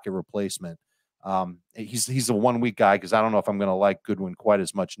the Lockett replacement. He's a 1-week guy because I don't know if I'm going to like Goodwin quite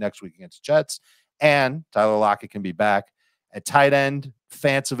as much next week against Jets. And Tyler Lockett can be back. At tight end,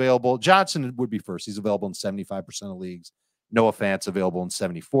 Fant's available. Johnson would be first. He's available in 75% of leagues. Noah Fant's available in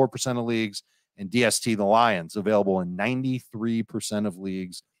 74% of leagues. And DST, the Lions, available in 93% of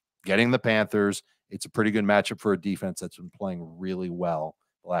leagues. Getting the Panthers. It's a pretty good matchup for a defense that's been playing really well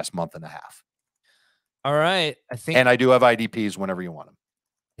the last month and a half. All right. And I do have IDPs whenever you want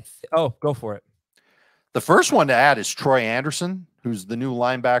them. Oh, go for it. The first one to add is Troy Anderson, who's the new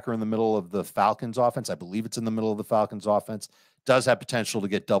linebacker in the middle of the Falcons offense. I believe it's in the middle of the Falcons offense. Does have potential to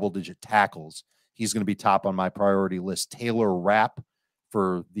get double-digit tackles. He's going to be top on my priority list. Taylor Rapp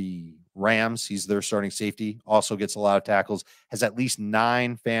for the Rams. He's their starting safety. Also gets a lot of tackles. Has at least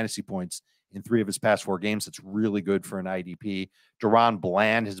 9 fantasy points in 3 of his past 4 games. That's really good for an IDP. Deron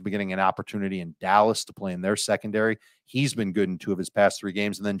Bland has been getting an opportunity in Dallas to play in their secondary. He's been good in 2 of his past 3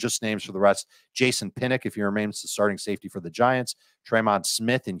 games. And then just names for the rest: Jason Pinnock, if he remains the starting safety for the Giants; Tremont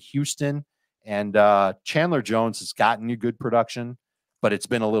Smith in Houston; and Chandler Jones has gotten you good production, but it's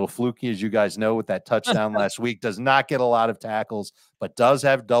been a little fluky, as you guys know, with that touchdown last week. Does not get a lot of tackles, but does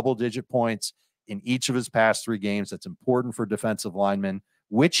have double-digit points in each of his past 3 games. That's important for defensive linemen,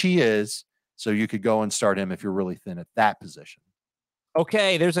 which he is. So you could go and start him if you're really thin at that position.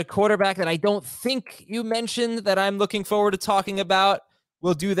 Okay, there's a quarterback that I don't think you mentioned that I'm looking forward to talking about.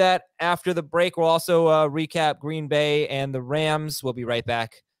 We'll do that after the break. We'll also recap Green Bay and the Rams. We'll be right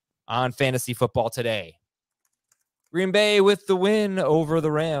back on Fantasy Football Today. Green Bay with the win over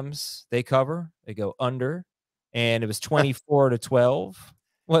the Rams. They cover, they go under, and it was 24-12.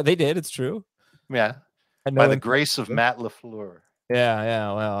 Well, they did. It's true. Yeah. By the grace of Matt LaFleur.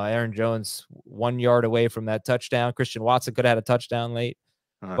 Yeah. Well, Aaron Jones 1 yard away from that touchdown. Christian Watson could have had a touchdown late.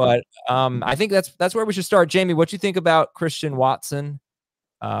 But I think that's where we should start. Jamie, what you think about Christian Watson?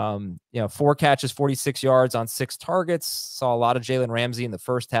 4 catches, 46 yards on 6 targets. Saw a lot of Jalen Ramsey in the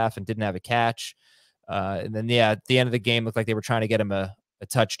first half and didn't have a catch. And then, at the end of the game, looked like they were trying to get him a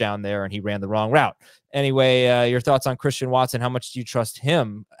touchdown there, and he ran the wrong route. Anyway, your thoughts on Christian Watson? How much do you trust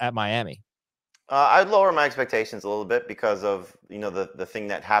him at Miami? I'd lower my expectations a little bit because of, the thing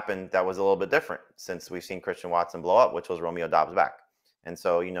that happened that was a little bit different since we've seen Christian Watson blow up, which was Romeo Doubs back. And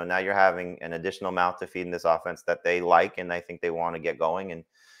so, now you're having an additional mouth to feed in this offense that they like, and I think they want to get going, and,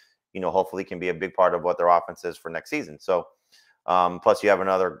 hopefully can be a big part of what their offense is for next season. So, plus you have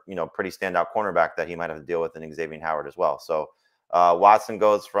another, pretty standout cornerback that he might have to deal with in Xavier Howard as well. So Watson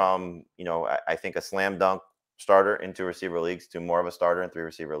goes from, I think a slam dunk starter in 2 receiver leagues to more of a starter in 3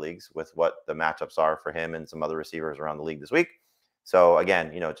 receiver leagues with what the matchups are for him and some other receivers around the league this week. So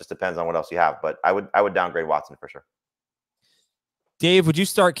again, it just depends on what else you have, but I would downgrade Watson for sure. Dave, would you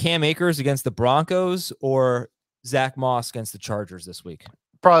start Cam Akers against the Broncos or Zach Moss against the Chargers this week?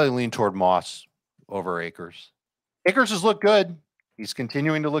 Probably lean toward Moss over Akers. Akers has looked good. He's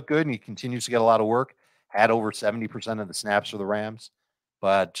continuing to look good, and he continues to get a lot of work. Had over 70% of the snaps for the Rams,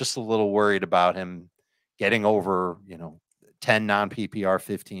 but just a little worried about him getting over, 10 non-PPR,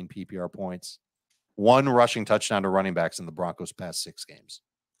 15 PPR points. 1 rushing touchdown to running backs in the Broncos' past 6 games.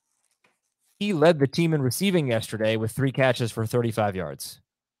 He led the team in receiving yesterday with 3 catches for 35 yards.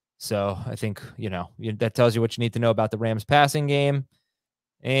 So I think, that tells you what you need to know about the Rams passing game.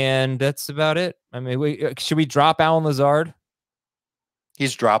 And that's about it. I mean, should we drop Allen Lazard?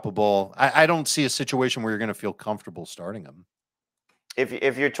 He's droppable. I don't see a situation where you're going to feel comfortable starting him.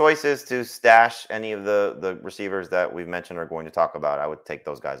 If your choice is to stash any of the receivers that we've mentioned or going to talk about, I would take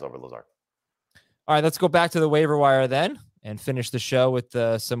those guys over Lazard. All right, let's go back to the waiver wire then and finish the show with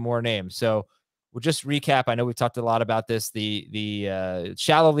some more names. So we'll just recap. I know we've talked a lot about this. The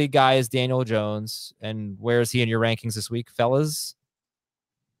shallow league guy is Daniel Jones. And where is he in your rankings this week, fellas?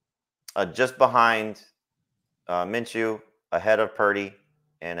 Just behind Minshew, ahead of Purdy,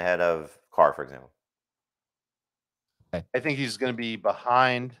 and ahead of Carr, for example. Okay. I think he's going to be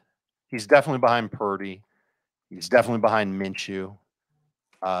behind. He's definitely behind Purdy. He's definitely behind Minshew.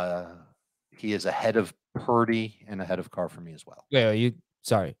 He is ahead of Purdy and ahead of Carr for me as well.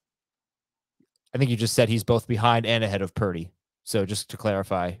 Sorry. I think you just said he's both behind and ahead of Purdy. So just to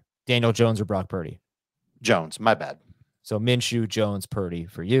clarify, Daniel Jones or Brock Purdy? Jones, my bad. So Minshew, Jones, Purdy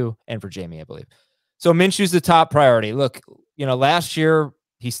for you and for Jamie, I believe. So Minshew's the top priority. Look, last year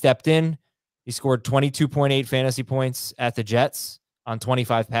he stepped in. He scored 22.8 fantasy points at the Jets on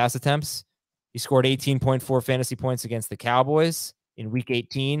 25 pass attempts. He scored 18.4 fantasy points against the Cowboys in week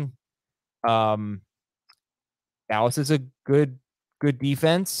 18. Dallas is a good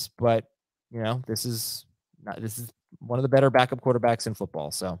defense, but this is one of the better backup quarterbacks in football.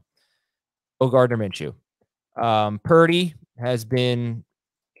 So Gardner Minshew. Purdy has been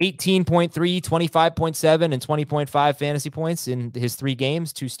 18.3, 25.7, and 20.5 fantasy points in his 3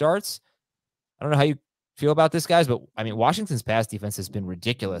 games, 2 starts. I don't know how you feel about this, guys, but I mean, Washington's pass defense has been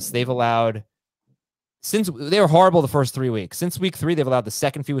ridiculous. They've allowed, since they were horrible the first 3 weeks, since week 3, they've allowed the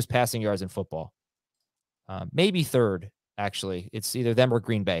second fewest passing yards in football. Maybe third, actually. It's either them or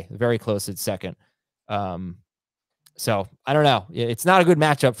Green Bay. Very close at second. So I don't know. It's not a good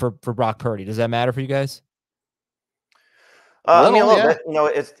matchup for Brock Purdy. Does that matter for you guys? I mean, a little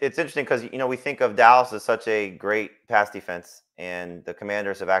bit. It's interesting because we think of Dallas as such a great pass defense, and the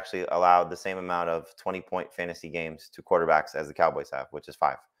Commanders have actually allowed the same amount of 20-point fantasy games to quarterbacks as the Cowboys have, which is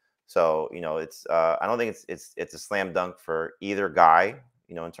 5. So it's I don't think it's a slam dunk for either guy.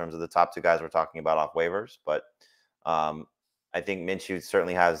 in terms of the top 2 guys we're talking about off waivers. But I think Minshew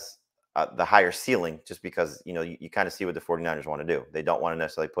certainly has the higher ceiling, just because, you kind of see what the 49ers want to do. They don't want to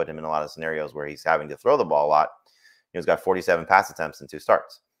necessarily put him in a lot of scenarios where he's having to throw the ball a lot. He's got 47 pass attempts in 2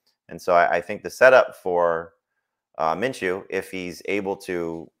 starts. And so I think the setup for Minshew, if he's able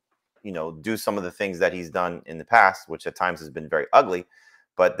to, do some of the things that he's done in the past, which at times has been very ugly,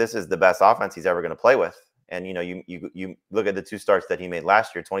 but this is the best offense he's ever going to play with. And, you look at the 2 starts that he made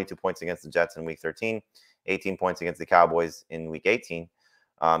last year: 22 points against the Jets in week 13, 18 points against the Cowboys in week 18.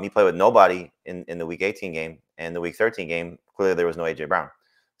 He played with nobody in the week 18 game, and the week 13 game, clearly there was no AJ Brown.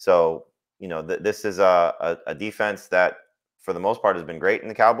 So, this is a defense that for the most part has been great in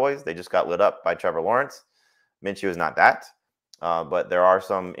the Cowboys. They just got lit up by Trevor Lawrence. Minshew is not that, but there are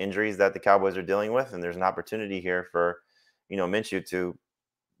some injuries that the Cowboys are dealing with, and there's an opportunity here for, Minshew to,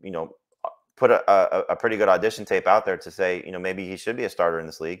 put a pretty good audition tape out there to say, maybe he should be a starter in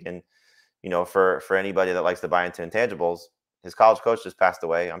this league. And, for anybody that likes to buy into intangibles, his college coach just passed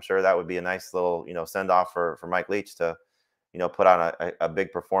away. I'm sure that would be a nice little, send off for Mike Leach to, put on a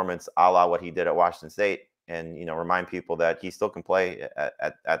big performance a la what he did at Washington State, and, remind people that he still can play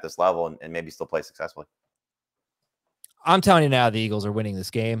at this level and maybe still play successfully. I'm telling you now, the Eagles are winning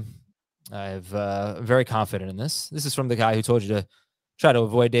this game. I'm very confident in this. This is from the guy who told you to try to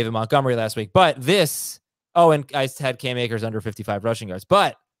avoid David Montgomery last week. But and I had Cam Akers under 55 rushing yards.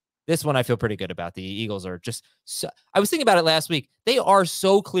 But this one I feel pretty good about. The Eagles are just I was thinking about it last week. They are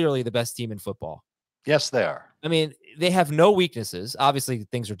so clearly the best team in football. Yes, they are. I mean, they have no weaknesses. Obviously,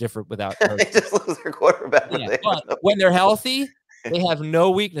 things are different without. They just lose their quarterback. Yeah, but when they're healthy, they have no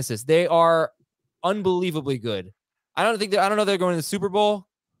weaknesses. They are unbelievably good. I don't know they're going to the Super Bowl,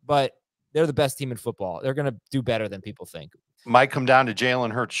 but they're the best team in football. They're going to do better than people think. Might come down to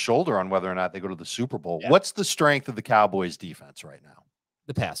Jalen Hurts' shoulder on whether or not they go to the Super Bowl. Yeah. What's the strength of the Cowboys defense right now?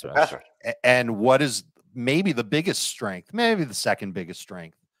 The pass rush. And what is maybe the biggest strength, maybe the second biggest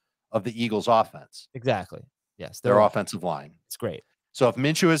strength of the Eagles offense? Exactly. Yes. Their offensive line. It's great. So if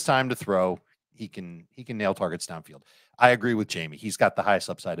Minshew has time to throw, he can nail targets downfield. I agree with Jamie. He's got the highest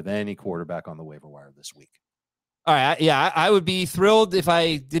upside of any quarterback on the waiver wire this week. All right. Yeah, I would be thrilled if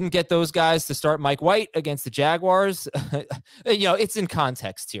I didn't get those guys to start Mike White against the Jaguars. It's in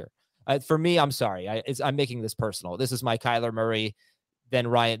context here. For me, I'm sorry. I'm making this personal. This is my Kyler Murray, then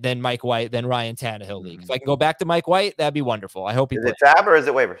Mike White, then Ryan Tannehill league. If I can go back to Mike White, that'd be wonderful. I hope he. Is it tab or is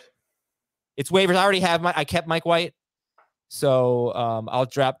it waivers? It's waivers. I already have I kept Mike White, so I'll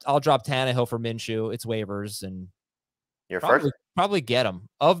drop Tannehill for Minshew. It's waivers, and you're probably get him.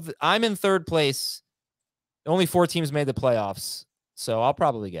 I'm in third place. Only 4 teams made the playoffs, so I'll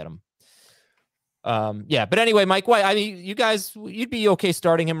probably get him. Yeah, but anyway, Mike White, I mean, you guys, you'd be okay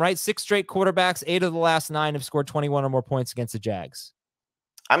starting him, right? 6 straight quarterbacks, 8 of the last 9 have scored 21 or more points against the Jags.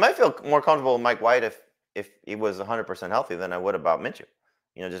 I might feel more comfortable with Mike White if he was 100% healthy than I would about Minshew,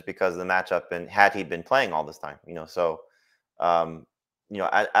 just because of the matchup and had he been playing all this time, so, I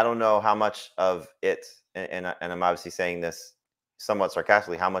don't know how much of it, and I'm obviously saying this somewhat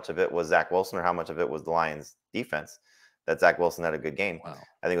sarcastically, how much of it was Zach Wilson or how much of it was the Lions defense, that Zach Wilson had a good game. Wow.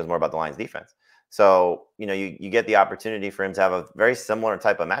 I think it was more about the Lions defense. So, you get the opportunity for him to have a very similar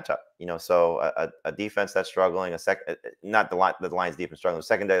type of matchup, so a defense that's struggling, not the Lions defense struggling, the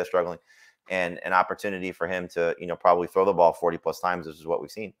secondary that's struggling, and an opportunity for him to, probably throw the ball 40 plus times, which is what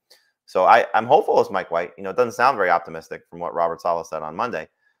we've seen. So I'm hopeful as Mike White. It doesn't sound very optimistic from what Robert Saleh said on Monday,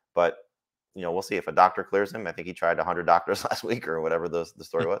 but we'll see if a doctor clears him. I think he tried 100 doctors last week or whatever the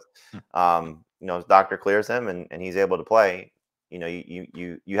story was. His doctor clears him and he's able to play.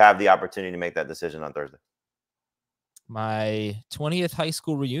 You have the opportunity to make that decision on Thursday. My 20th high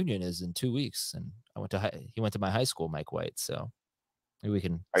school reunion is in 2 weeks, and he went to my high school, Mike White. So maybe we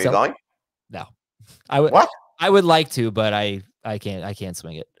can. Are you going? No, I would like to, but I can't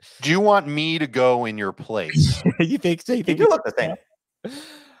swing it. Do you want me to go in your place? You think so? You do look the same.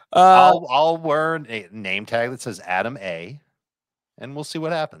 I'll wear a name tag that says Adam A, and we'll see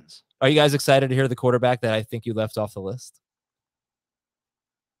what happens. Are you guys excited to hear the quarterback that I think you left off the list?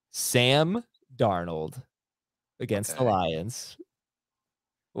 Sam Darnold against the Lions.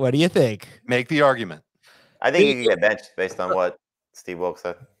 What do you think? Make the argument. I think you can get benched based on what Steve Wilkes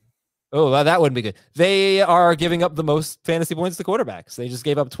said. Oh, well, that wouldn't be good. They are giving up the most fantasy points to quarterbacks. They just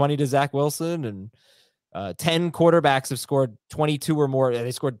gave up 20 to Zach Wilson, and 10 quarterbacks have scored 22 or more.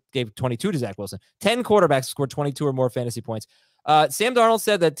 They gave 22 to Zach Wilson. 10 quarterbacks scored 22 or more fantasy points. Sam Darnold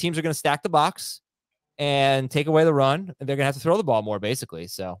said that teams are going to stack the box and take away the run, and they're going to have to throw the ball more, basically.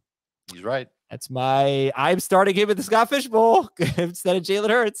 So he's right. I'm starting him at the Scott Fish Bowl instead of Jalen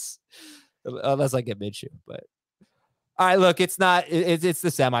Hurts, unless I get Minshew. But All right, look, it's not. It's the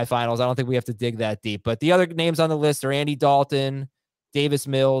semifinals. I don't think we have to dig that deep. But the other names on the list are Andy Dalton, Davis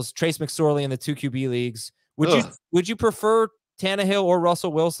Mills, Trace McSorley in the 2 QB leagues. Would you prefer Tannehill or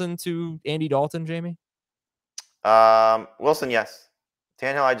Russell Wilson to Andy Dalton, Jamie? Wilson, yes.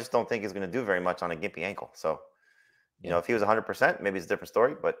 Tannehill, I just don't think he's going to do very much on a gimpy ankle. So, you know, if he was 100%, maybe it's a different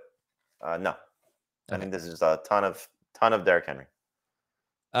story. But no, I think this is just a ton of Derrick Henry.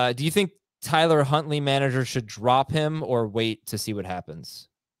 Do you think Tyler Huntley manager should drop him or wait to see what happens?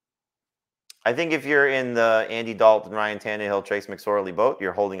 I think if you're in the Andy Dalton, Ryan Tannehill, Trace McSorley boat,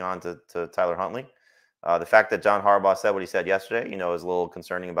 you're holding on to Tyler Huntley. The fact that John Harbaugh said what he said yesterday, you know, is a little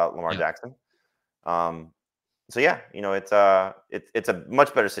concerning about Lamar Jackson. So yeah, you know, it's a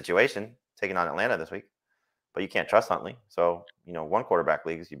much better situation taking on Atlanta this week, but you can't trust Huntley. So, you know, 1 quarterback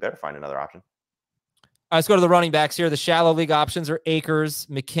leagues, you better find another option. All right, let's go to the running backs here. The shallow league options are Akers,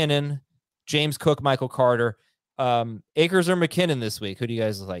 McKinnon, James Cook, Michael Carter. Akers or McKinnon this week? Who do you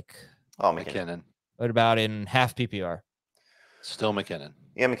guys like? Oh, McKinnon. What about in half PPR? Still McKinnon.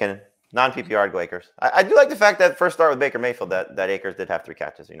 Yeah, McKinnon. Non-PPR, I'd go Akers. I do like the fact that first start with Baker Mayfield, that Akers did have 3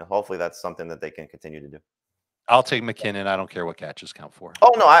 catches. You know, hopefully that's something that they can continue to do. I'll take McKinnon. I don't care what catches count for.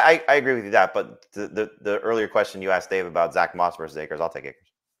 Oh, no, I agree with you that. But the earlier question you asked Dave about Zach Moss versus Akers, I'll take Akers.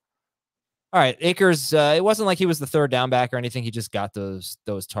 All right, Akers, it wasn't like he was the 3rd down back or anything. He just got those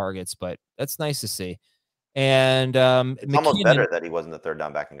targets, but that's nice to see. And it's almost better that he wasn't the 3rd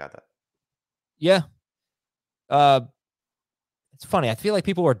down back and got that. Yeah. It's funny. I feel like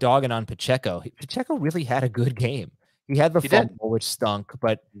people were dogging on Pacheco. Pacheco really had a good game. He had the fumble, which stunk,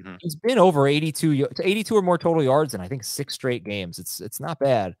 but he's been over 82 or more total yards in, I think, 6 straight games. It's not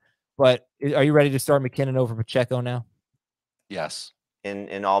bad. But are you ready to start McKinnon over Pacheco now? Yes.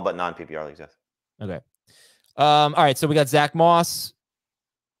 In all but non-PPR leagues, yes. Okay. All right, so we got Zach Moss.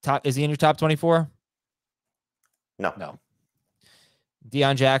 Is he in your top 24? No.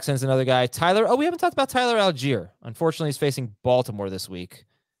 Deion Jackson's another guy. We haven't talked about Tyler Algier. Unfortunately, he's facing Baltimore this week.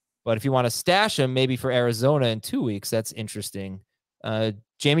 But if you want to stash him, maybe for Arizona in 2 weeks, that's interesting.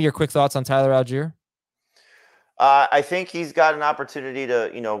 Jamie, your quick thoughts on Tyler Algier? I think he's got an opportunity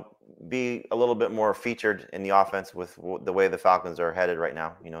to, you know, be a little bit more featured in the offense with the way the Falcons are headed right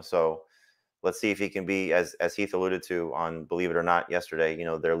now. You know, so let's see if he can be, as Heath alluded to on Believe It or Not yesterday, you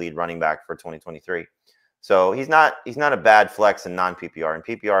know, their lead running back for 2023. So he's not a bad flex in non-PPR. In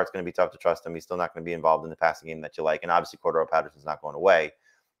PPR, it's going to be tough to trust him. He's still not going to be involved in the passing game that you like. And obviously, Cordero Patterson's not going away.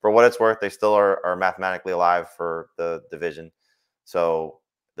 For what it's worth, they still are mathematically alive for the division. So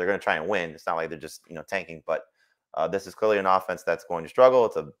they're going to try and win. It's not like they're just, you know, tanking. But this is clearly an offense that's going to struggle.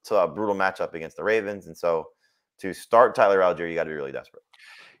 It's a brutal matchup against the Ravens. And so to start Tyler Algier, you got to be really desperate.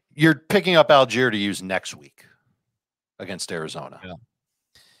 You're picking up Algier to use next week against Arizona. Yeah.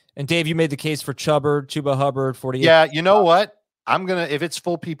 And Dave, you made the case for Chuba Hubbard, 48. Yeah, you know what? If it's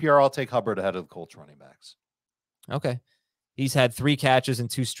full PPR, I'll take Hubbard ahead of the Colts running backs. Okay. He's had 3 catches in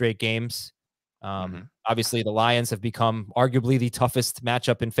 2 straight games. Obviously, the Lions have become arguably the toughest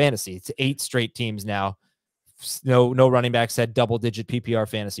matchup in fantasy. It's 8 straight teams now. No running backs had double-digit PPR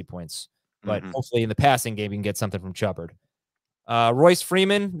fantasy points. But hopefully in the passing game, you can get something from Chubbard. Royce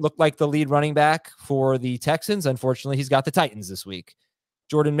Freeman looked like the lead running back for the Texans. Unfortunately, he's got the Titans this week.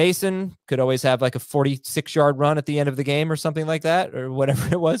 Jordan Mason could always have like a 46-yard run at the end of the game or something like that, or whatever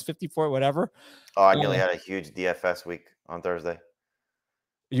it was, 54, whatever. Oh, I nearly had a huge DFS week on Thursday.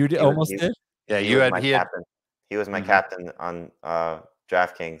 You almost did? Yeah, he was my captain on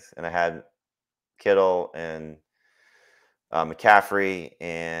DraftKings, and I had Kittle and McCaffrey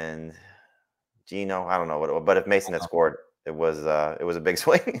and Geno. I don't know what it was, but if Mason had scored, it was a big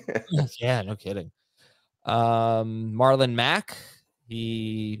swing. Yeah, no kidding. Marlon Mack.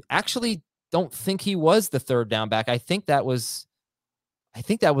 He actually don't think he was the 3rd down back. I think that was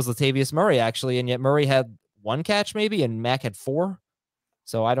Latavius Murray actually, and yet Murray had 1 catch maybe, and Mack had 4.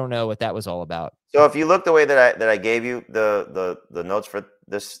 So I don't know what that was all about. So if you look the way that I gave you the notes for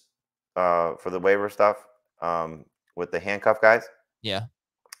this for the waiver stuff with the handcuff guys. Yeah.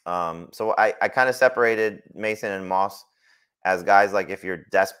 So I kind of separated Mason and Moss as guys like if you're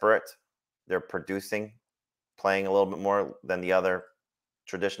desperate, they're producing, playing a little bit more than the other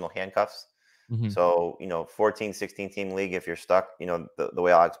traditional handcuffs. So, you know, 14, 16 team league, if you're stuck, you know, the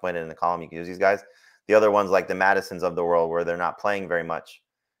way I'll explain it in the column, you can use these guys. The other ones like the Madisons of the world where they're not playing very much.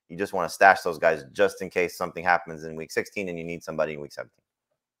 You just want to stash those guys just in case something happens in week 16 and you need somebody in week 17.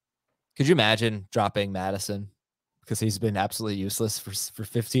 Could you imagine dropping Madison? Because he's been absolutely useless for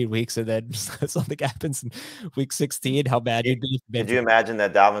 15 weeks, and then something happens in week 16. How bad you'd be. Could you imagine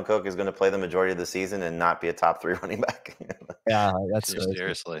that Dalvin Cook is going to play the majority of the season and not be a top 3 running back? Yeah, that's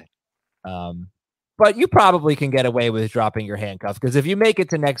seriously. But you probably can get away with dropping your handcuff because if you make it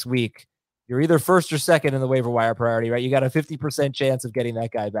to next week, you're either first or second in the waiver wire priority, right? You got a 50% chance of getting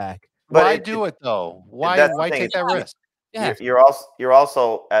that guy back. But Why do it though? Why that's the thing, take that risk? Yeah. You're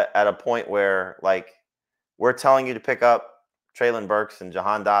also at a point where like we're telling you to pick up Traylon Burks and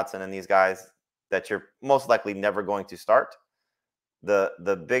Jahan Dotson and these guys that you're most likely never going to start.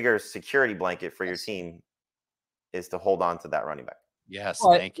 The bigger security blanket for your team is to hold on to that running back. Yes,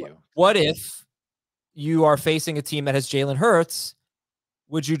 But thank you. What if you are facing a team that has Jalen Hurts?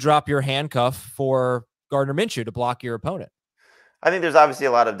 Would you drop your handcuff for Gardner Minshew to block your opponent? I think there's obviously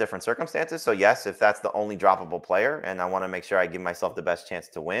a lot of different circumstances. So yes, if that's the only droppable player and I want to make sure I give myself the best chance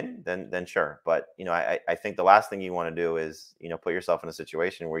to win, then sure. But I think the last thing you want to do is, put yourself in a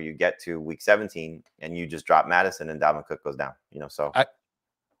situation where you get to week 17 and you just drop Madison and Dalvin Cook goes down. So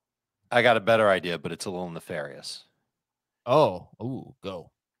I got a better idea, but it's a little nefarious.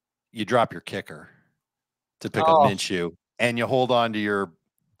 Go. You drop your kicker to pick up Minshew, and you hold on to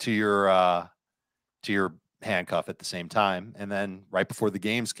your handcuff at the same time, and then right before the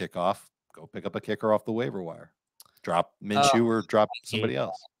games kick off, go pick up a kicker off the waiver wire. Drop Minshew or drop somebody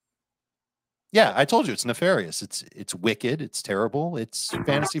else. Yeah, I told you it's nefarious. It's wicked. It's terrible. It's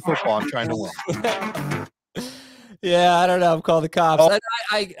fantasy football. I'm trying to win. Yeah, I don't know. I'm calling the cops.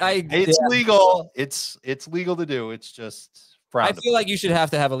 It's legal. It's legal to do. It's just I feel like you should have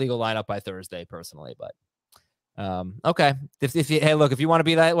to have a legal lineup by Thursday, personally. But okay, if you want to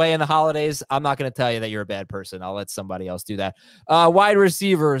be that way in the holidays, I'm not going to tell you that you're a bad person. I'll let somebody else do that. Wide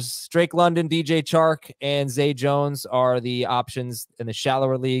receivers: Drake London, DJ Chark, and Zay Jones are the options in the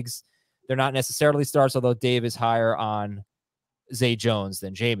shallower leagues. They're not necessarily starts, although Dave is higher on Zay Jones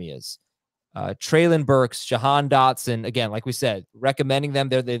than Jamie is. Traylon Burks, Jahan Dotson, again, like we said, recommending them.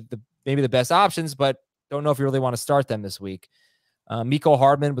 They're maybe the best options, but don't know if you really want to start them this week. Mecole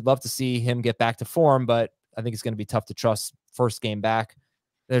Hardman, would love to see him get back to form, but I think it's going to be tough to trust first game back.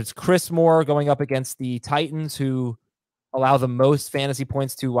 There's Chris Moore going up against the Titans, who allow the most fantasy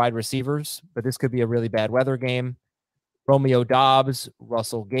points to wide receivers, but this could be a really bad weather game. Romeo Dobbs,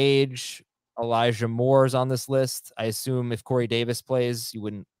 Russell Gage, Elijah Moore's on this list. I assume if Corey Davis plays, you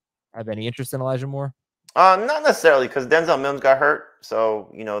wouldn't have any interest in Elijah Moore? Not necessarily, because Denzel Mims got hurt.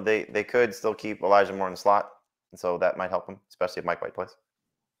 So, they could still keep Elijah Moore in the slot. And so that might help him, especially if Mike White plays.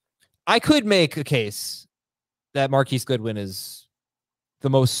 I could make a case that Marquise Goodwin is the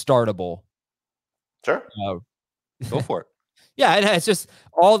most startable. Sure. Go for it. Yeah, it's just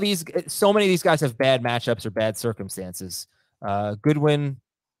so many of these guys have bad matchups or bad circumstances. Goodwin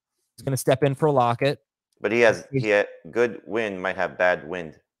is going to step in for Lockett. But he had good wind, might have bad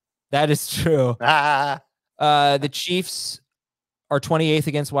wind. That is true. The Chiefs are 28th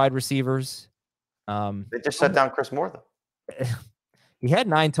against wide receivers. They just shut down Chris Moore, though. He had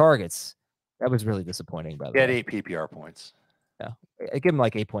 9 targets. That was really disappointing, by the way. He had 8 PPR points. Yeah. I give him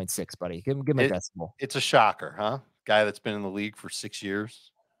like 8.6, buddy. Give him a decimal. It's a shocker, huh? Guy that's been in the league for 6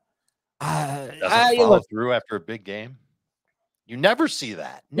 years. Doesn't follow through after a big game. You never see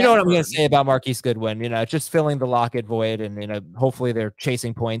that. You know what I'm going to say about Marquise Goodwin? Just filling the Lockett void, and hopefully they're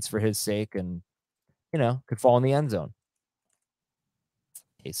chasing points for his sake, and could fall in the end zone.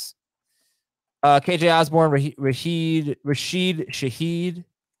 Case. KJ Osborne, Rashid Shaheed,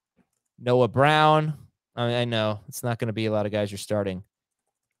 Noah Brown. I know it's not going to be a lot of guys you're starting.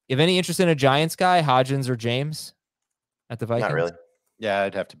 You have any interest in a Giants guy, Hodgins or James, at the Vikings? Not really. Yeah,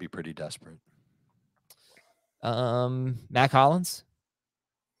 I'd have to be pretty desperate. Mac Hollins?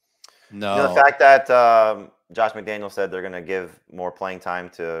 No. The fact that Josh McDaniel said they're going to give more playing time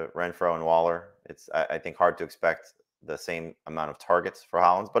to Renfro and Waller, it's I think hard to expect the same amount of targets for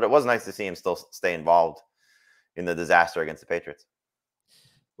Hollins, but it was nice to see him still stay involved in the disaster against the Patriots.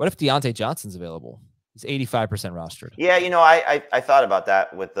 What if Deontay Johnson's available? He's 85% rostered. Yeah, I thought about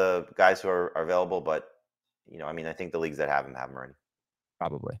that with the guys who are available, but I think the leagues that have him already.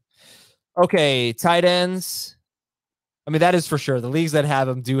 Probably. Okay, tight ends. That is for sure. The leagues that have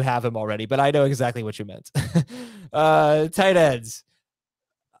him do have him already, but I know exactly what you meant. Tight ends.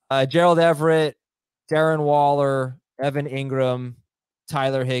 Gerald Everett, Darren Waller, Evan Ingram,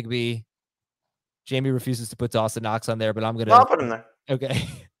 Tyler Higbee. Jamie refuses to put Dawson Knox on there, but I'm going to... I'll put him there. Okay.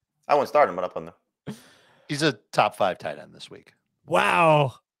 I won't start him, but I'll put him there. He's a top 5 tight end this week.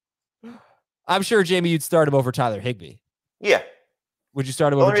 Wow. I'm sure, Jamie, you'd start him over Tyler Higbee. Yeah. Would you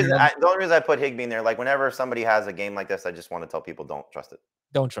start him the over? The only reason I put Higbee in there, like whenever somebody has a game like this, I just want to tell people don't trust it.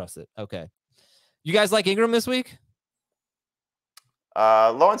 Don't trust it. Okay. You guys like Ingram this week?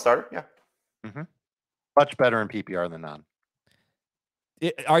 Low end starter, yeah. Mm-hmm. Much better in PPR than none.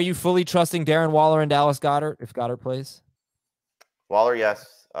 Are you fully trusting Darren Waller and Dallas Goedert if Goddard plays? Waller,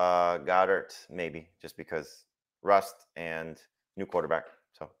 yes. Goddard, maybe, just because rust and new quarterback.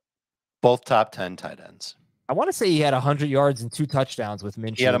 So both top 10 tight ends. I want to say he had 100 yards and 2 touchdowns with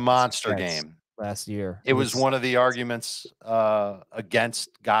Minshew. He had a monster game last year. It was one of the arguments against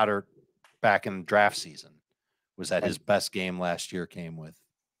Goddard back in draft season, was that his best game last year came with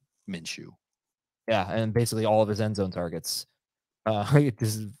Minshew. Yeah, and basically all of his end zone targets.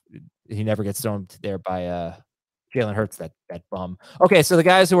 He never gets thrown there by Jalen Hurts, that bum. Okay, so the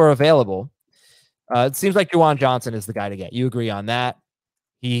guys who are available, it seems like Juwan Johnson is the guy to get. You agree on that?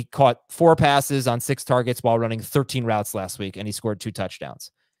 He caught 4 passes on 6 targets while running 13 routes last week, and he scored 2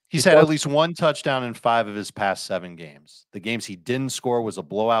 touchdowns. He's had at least 1 touchdown in 5 of his past 7 games. The games he didn't score was a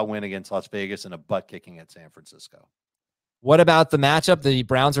blowout win against Las Vegas and a butt kicking at San Francisco. What about the matchup? The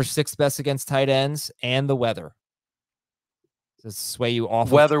Browns are 6th best against tight ends, and the weather. Does this sway you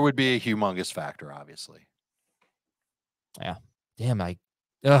off? Weather would be a humongous factor, obviously. Yeah. Damn,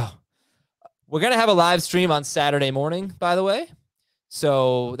 we're going to have a live stream on Saturday morning, by the way.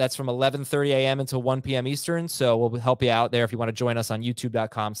 So that's from 11:30 a.m. until 1 p.m. Eastern. So we'll help you out there if you want to join us on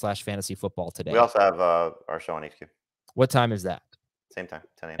youtube.com/fantasyfootball today. We also have our show on HQ. What time is that? Same time,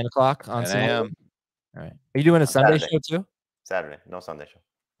 10 a.m. 10 o'clock on 10 a.m. All right. Are you doing a Sunday show too? Saturday. No Sunday show.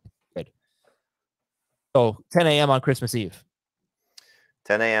 Good. So 10 a.m. on Christmas Eve.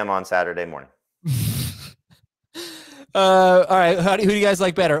 10 a.m. on Saturday morning. All right. Who do you guys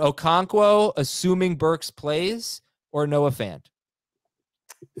like better? Okonkwo, assuming Burks plays, or Noah Fant?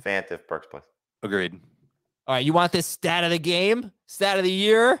 Fant if Burks plays. Agreed. All right. You want this stat of the game? Stat of the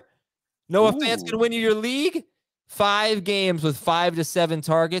year? Noah Fant's going to win you your league. 5 games with 5 to 7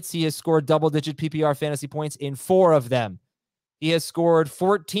 targets. He has scored double-digit PPR fantasy points in 4 of them. He has scored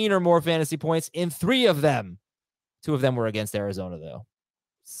 14 or more fantasy points in 3 of them. 2 of them were against Arizona, though.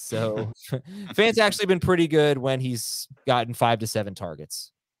 So Fant's actually been pretty good when he's gotten 5 to 7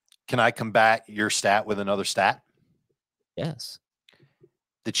 targets. Can I combat your stat with another stat? Yes.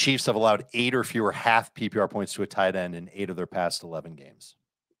 The Chiefs have allowed 8 or fewer half PPR points to a tight end in 8 of their past 11 games.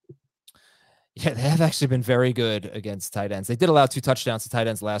 Yeah, they have actually been very good against tight ends. They did allow 2 touchdowns to tight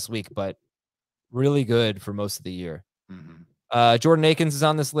ends last week, but really good for most of the year. Mm-hmm. Jordan Akins is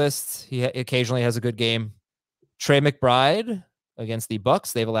on this list. He occasionally has a good game. Trey McBride against the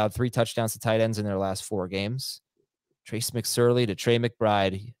Bucks. They've allowed 3 touchdowns to tight ends in their last 4 games. Trace McSorley to Trey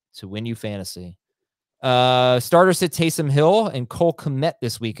McBride to win you fantasy. Starters sit Taysom Hill and Cole Kmet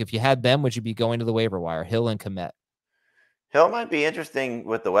this week. If you had them, would you be going to the waiver wire? Hill and Kmet. Hill might be interesting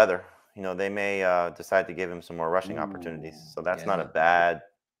with the weather. You know, they may decide to give him some more rushing opportunities. So that's not a bad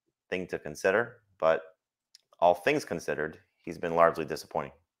thing to consider. But all things considered, he's been largely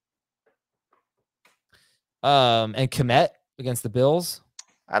disappointing. And Kmet against the Bills.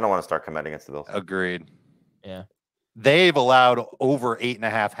 I don't want to start Kmet against the Bills. Agreed. Yeah. They've allowed over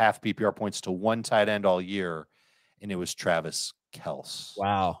 8.5 half PPR points to 1 tight end all year, and it was Travis Kelce.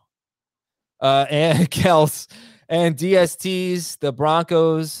 Wow. And Kelce and DSTs, the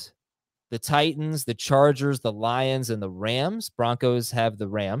Broncos, the Titans, the Chargers, the Lions, and the Rams. Broncos have the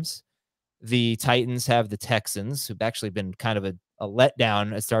Rams. The Titans have the Texans, who've actually been kind of a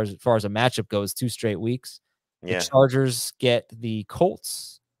letdown as far as a matchup goes, 2 straight weeks. Yeah. The Chargers get the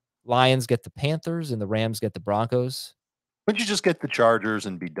Colts. Lions get the Panthers, and the Rams get the Broncos. Wouldn't you just get the Chargers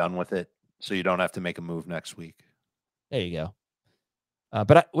and be done with it so you don't have to make a move next week? There you go.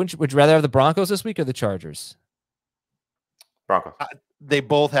 But would you rather have the Broncos this week or the Chargers? Broncos. They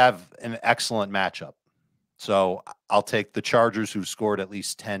both have an excellent matchup. So I'll take the Chargers, who scored at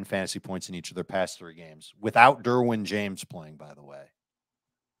least 10 fantasy points in each of their past 3 games, without Derwin James playing, by the way.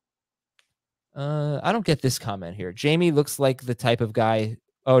 I don't get this comment here. Jamie looks like the type of guy.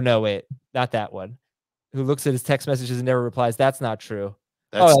 Oh, no, wait, not that one. Who looks at his text messages and never replies. That's not true.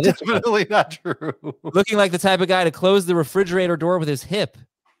 That's definitely not true. Looking like the type of guy to close the refrigerator door with his hip.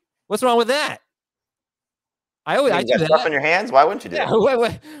 What's wrong with that? I do that. Stuff in your hands? Why wouldn't you do that?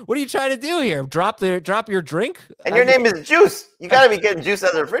 What are you trying to do here? Drop your drink? And your name is Juice. You got to be getting juice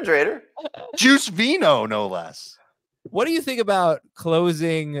out of the refrigerator. Juice Vino, no less. What do you think about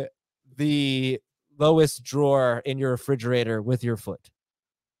closing the lowest drawer in your refrigerator with your foot?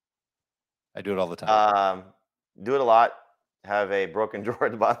 I do it all the time. Do it a lot. Have a broken drawer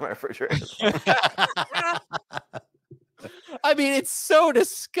at the bottom of my refrigerator. I mean, it's so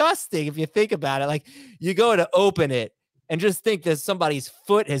disgusting if you think about it. Like, you go to open it and just think that somebody's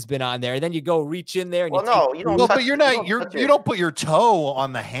foot has been on there, and then you go reach in there. And you don't. Well, but you don't put your toe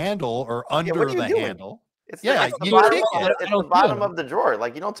on the handle or under the handle. It's the bottom of the drawer.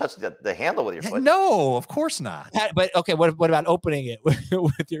 Like, you don't touch the handle with your foot. No, of course not. But okay, what about opening it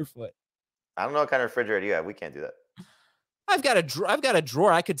with your foot? I don't know what kind of refrigerator you have. We can't do that. I've got a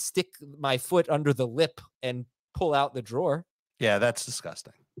drawer. I could stick my foot under the lip and pull out the drawer. Yeah, that's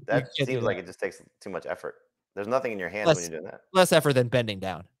disgusting. That seems like it just takes too much effort. There's nothing in your hand when you're doing that. Less effort than bending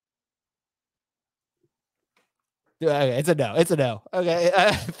down. Okay, it's a no. It's a no.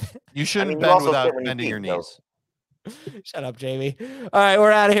 Okay. You shouldn't bend without bending your knees. Shut up, Jamie. All right,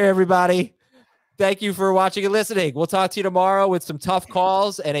 we're out of here, everybody. Thank you for watching and listening. We'll talk to you tomorrow with some tough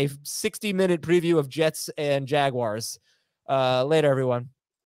calls and a 60-minute preview of Jets and Jaguars. Later, everyone.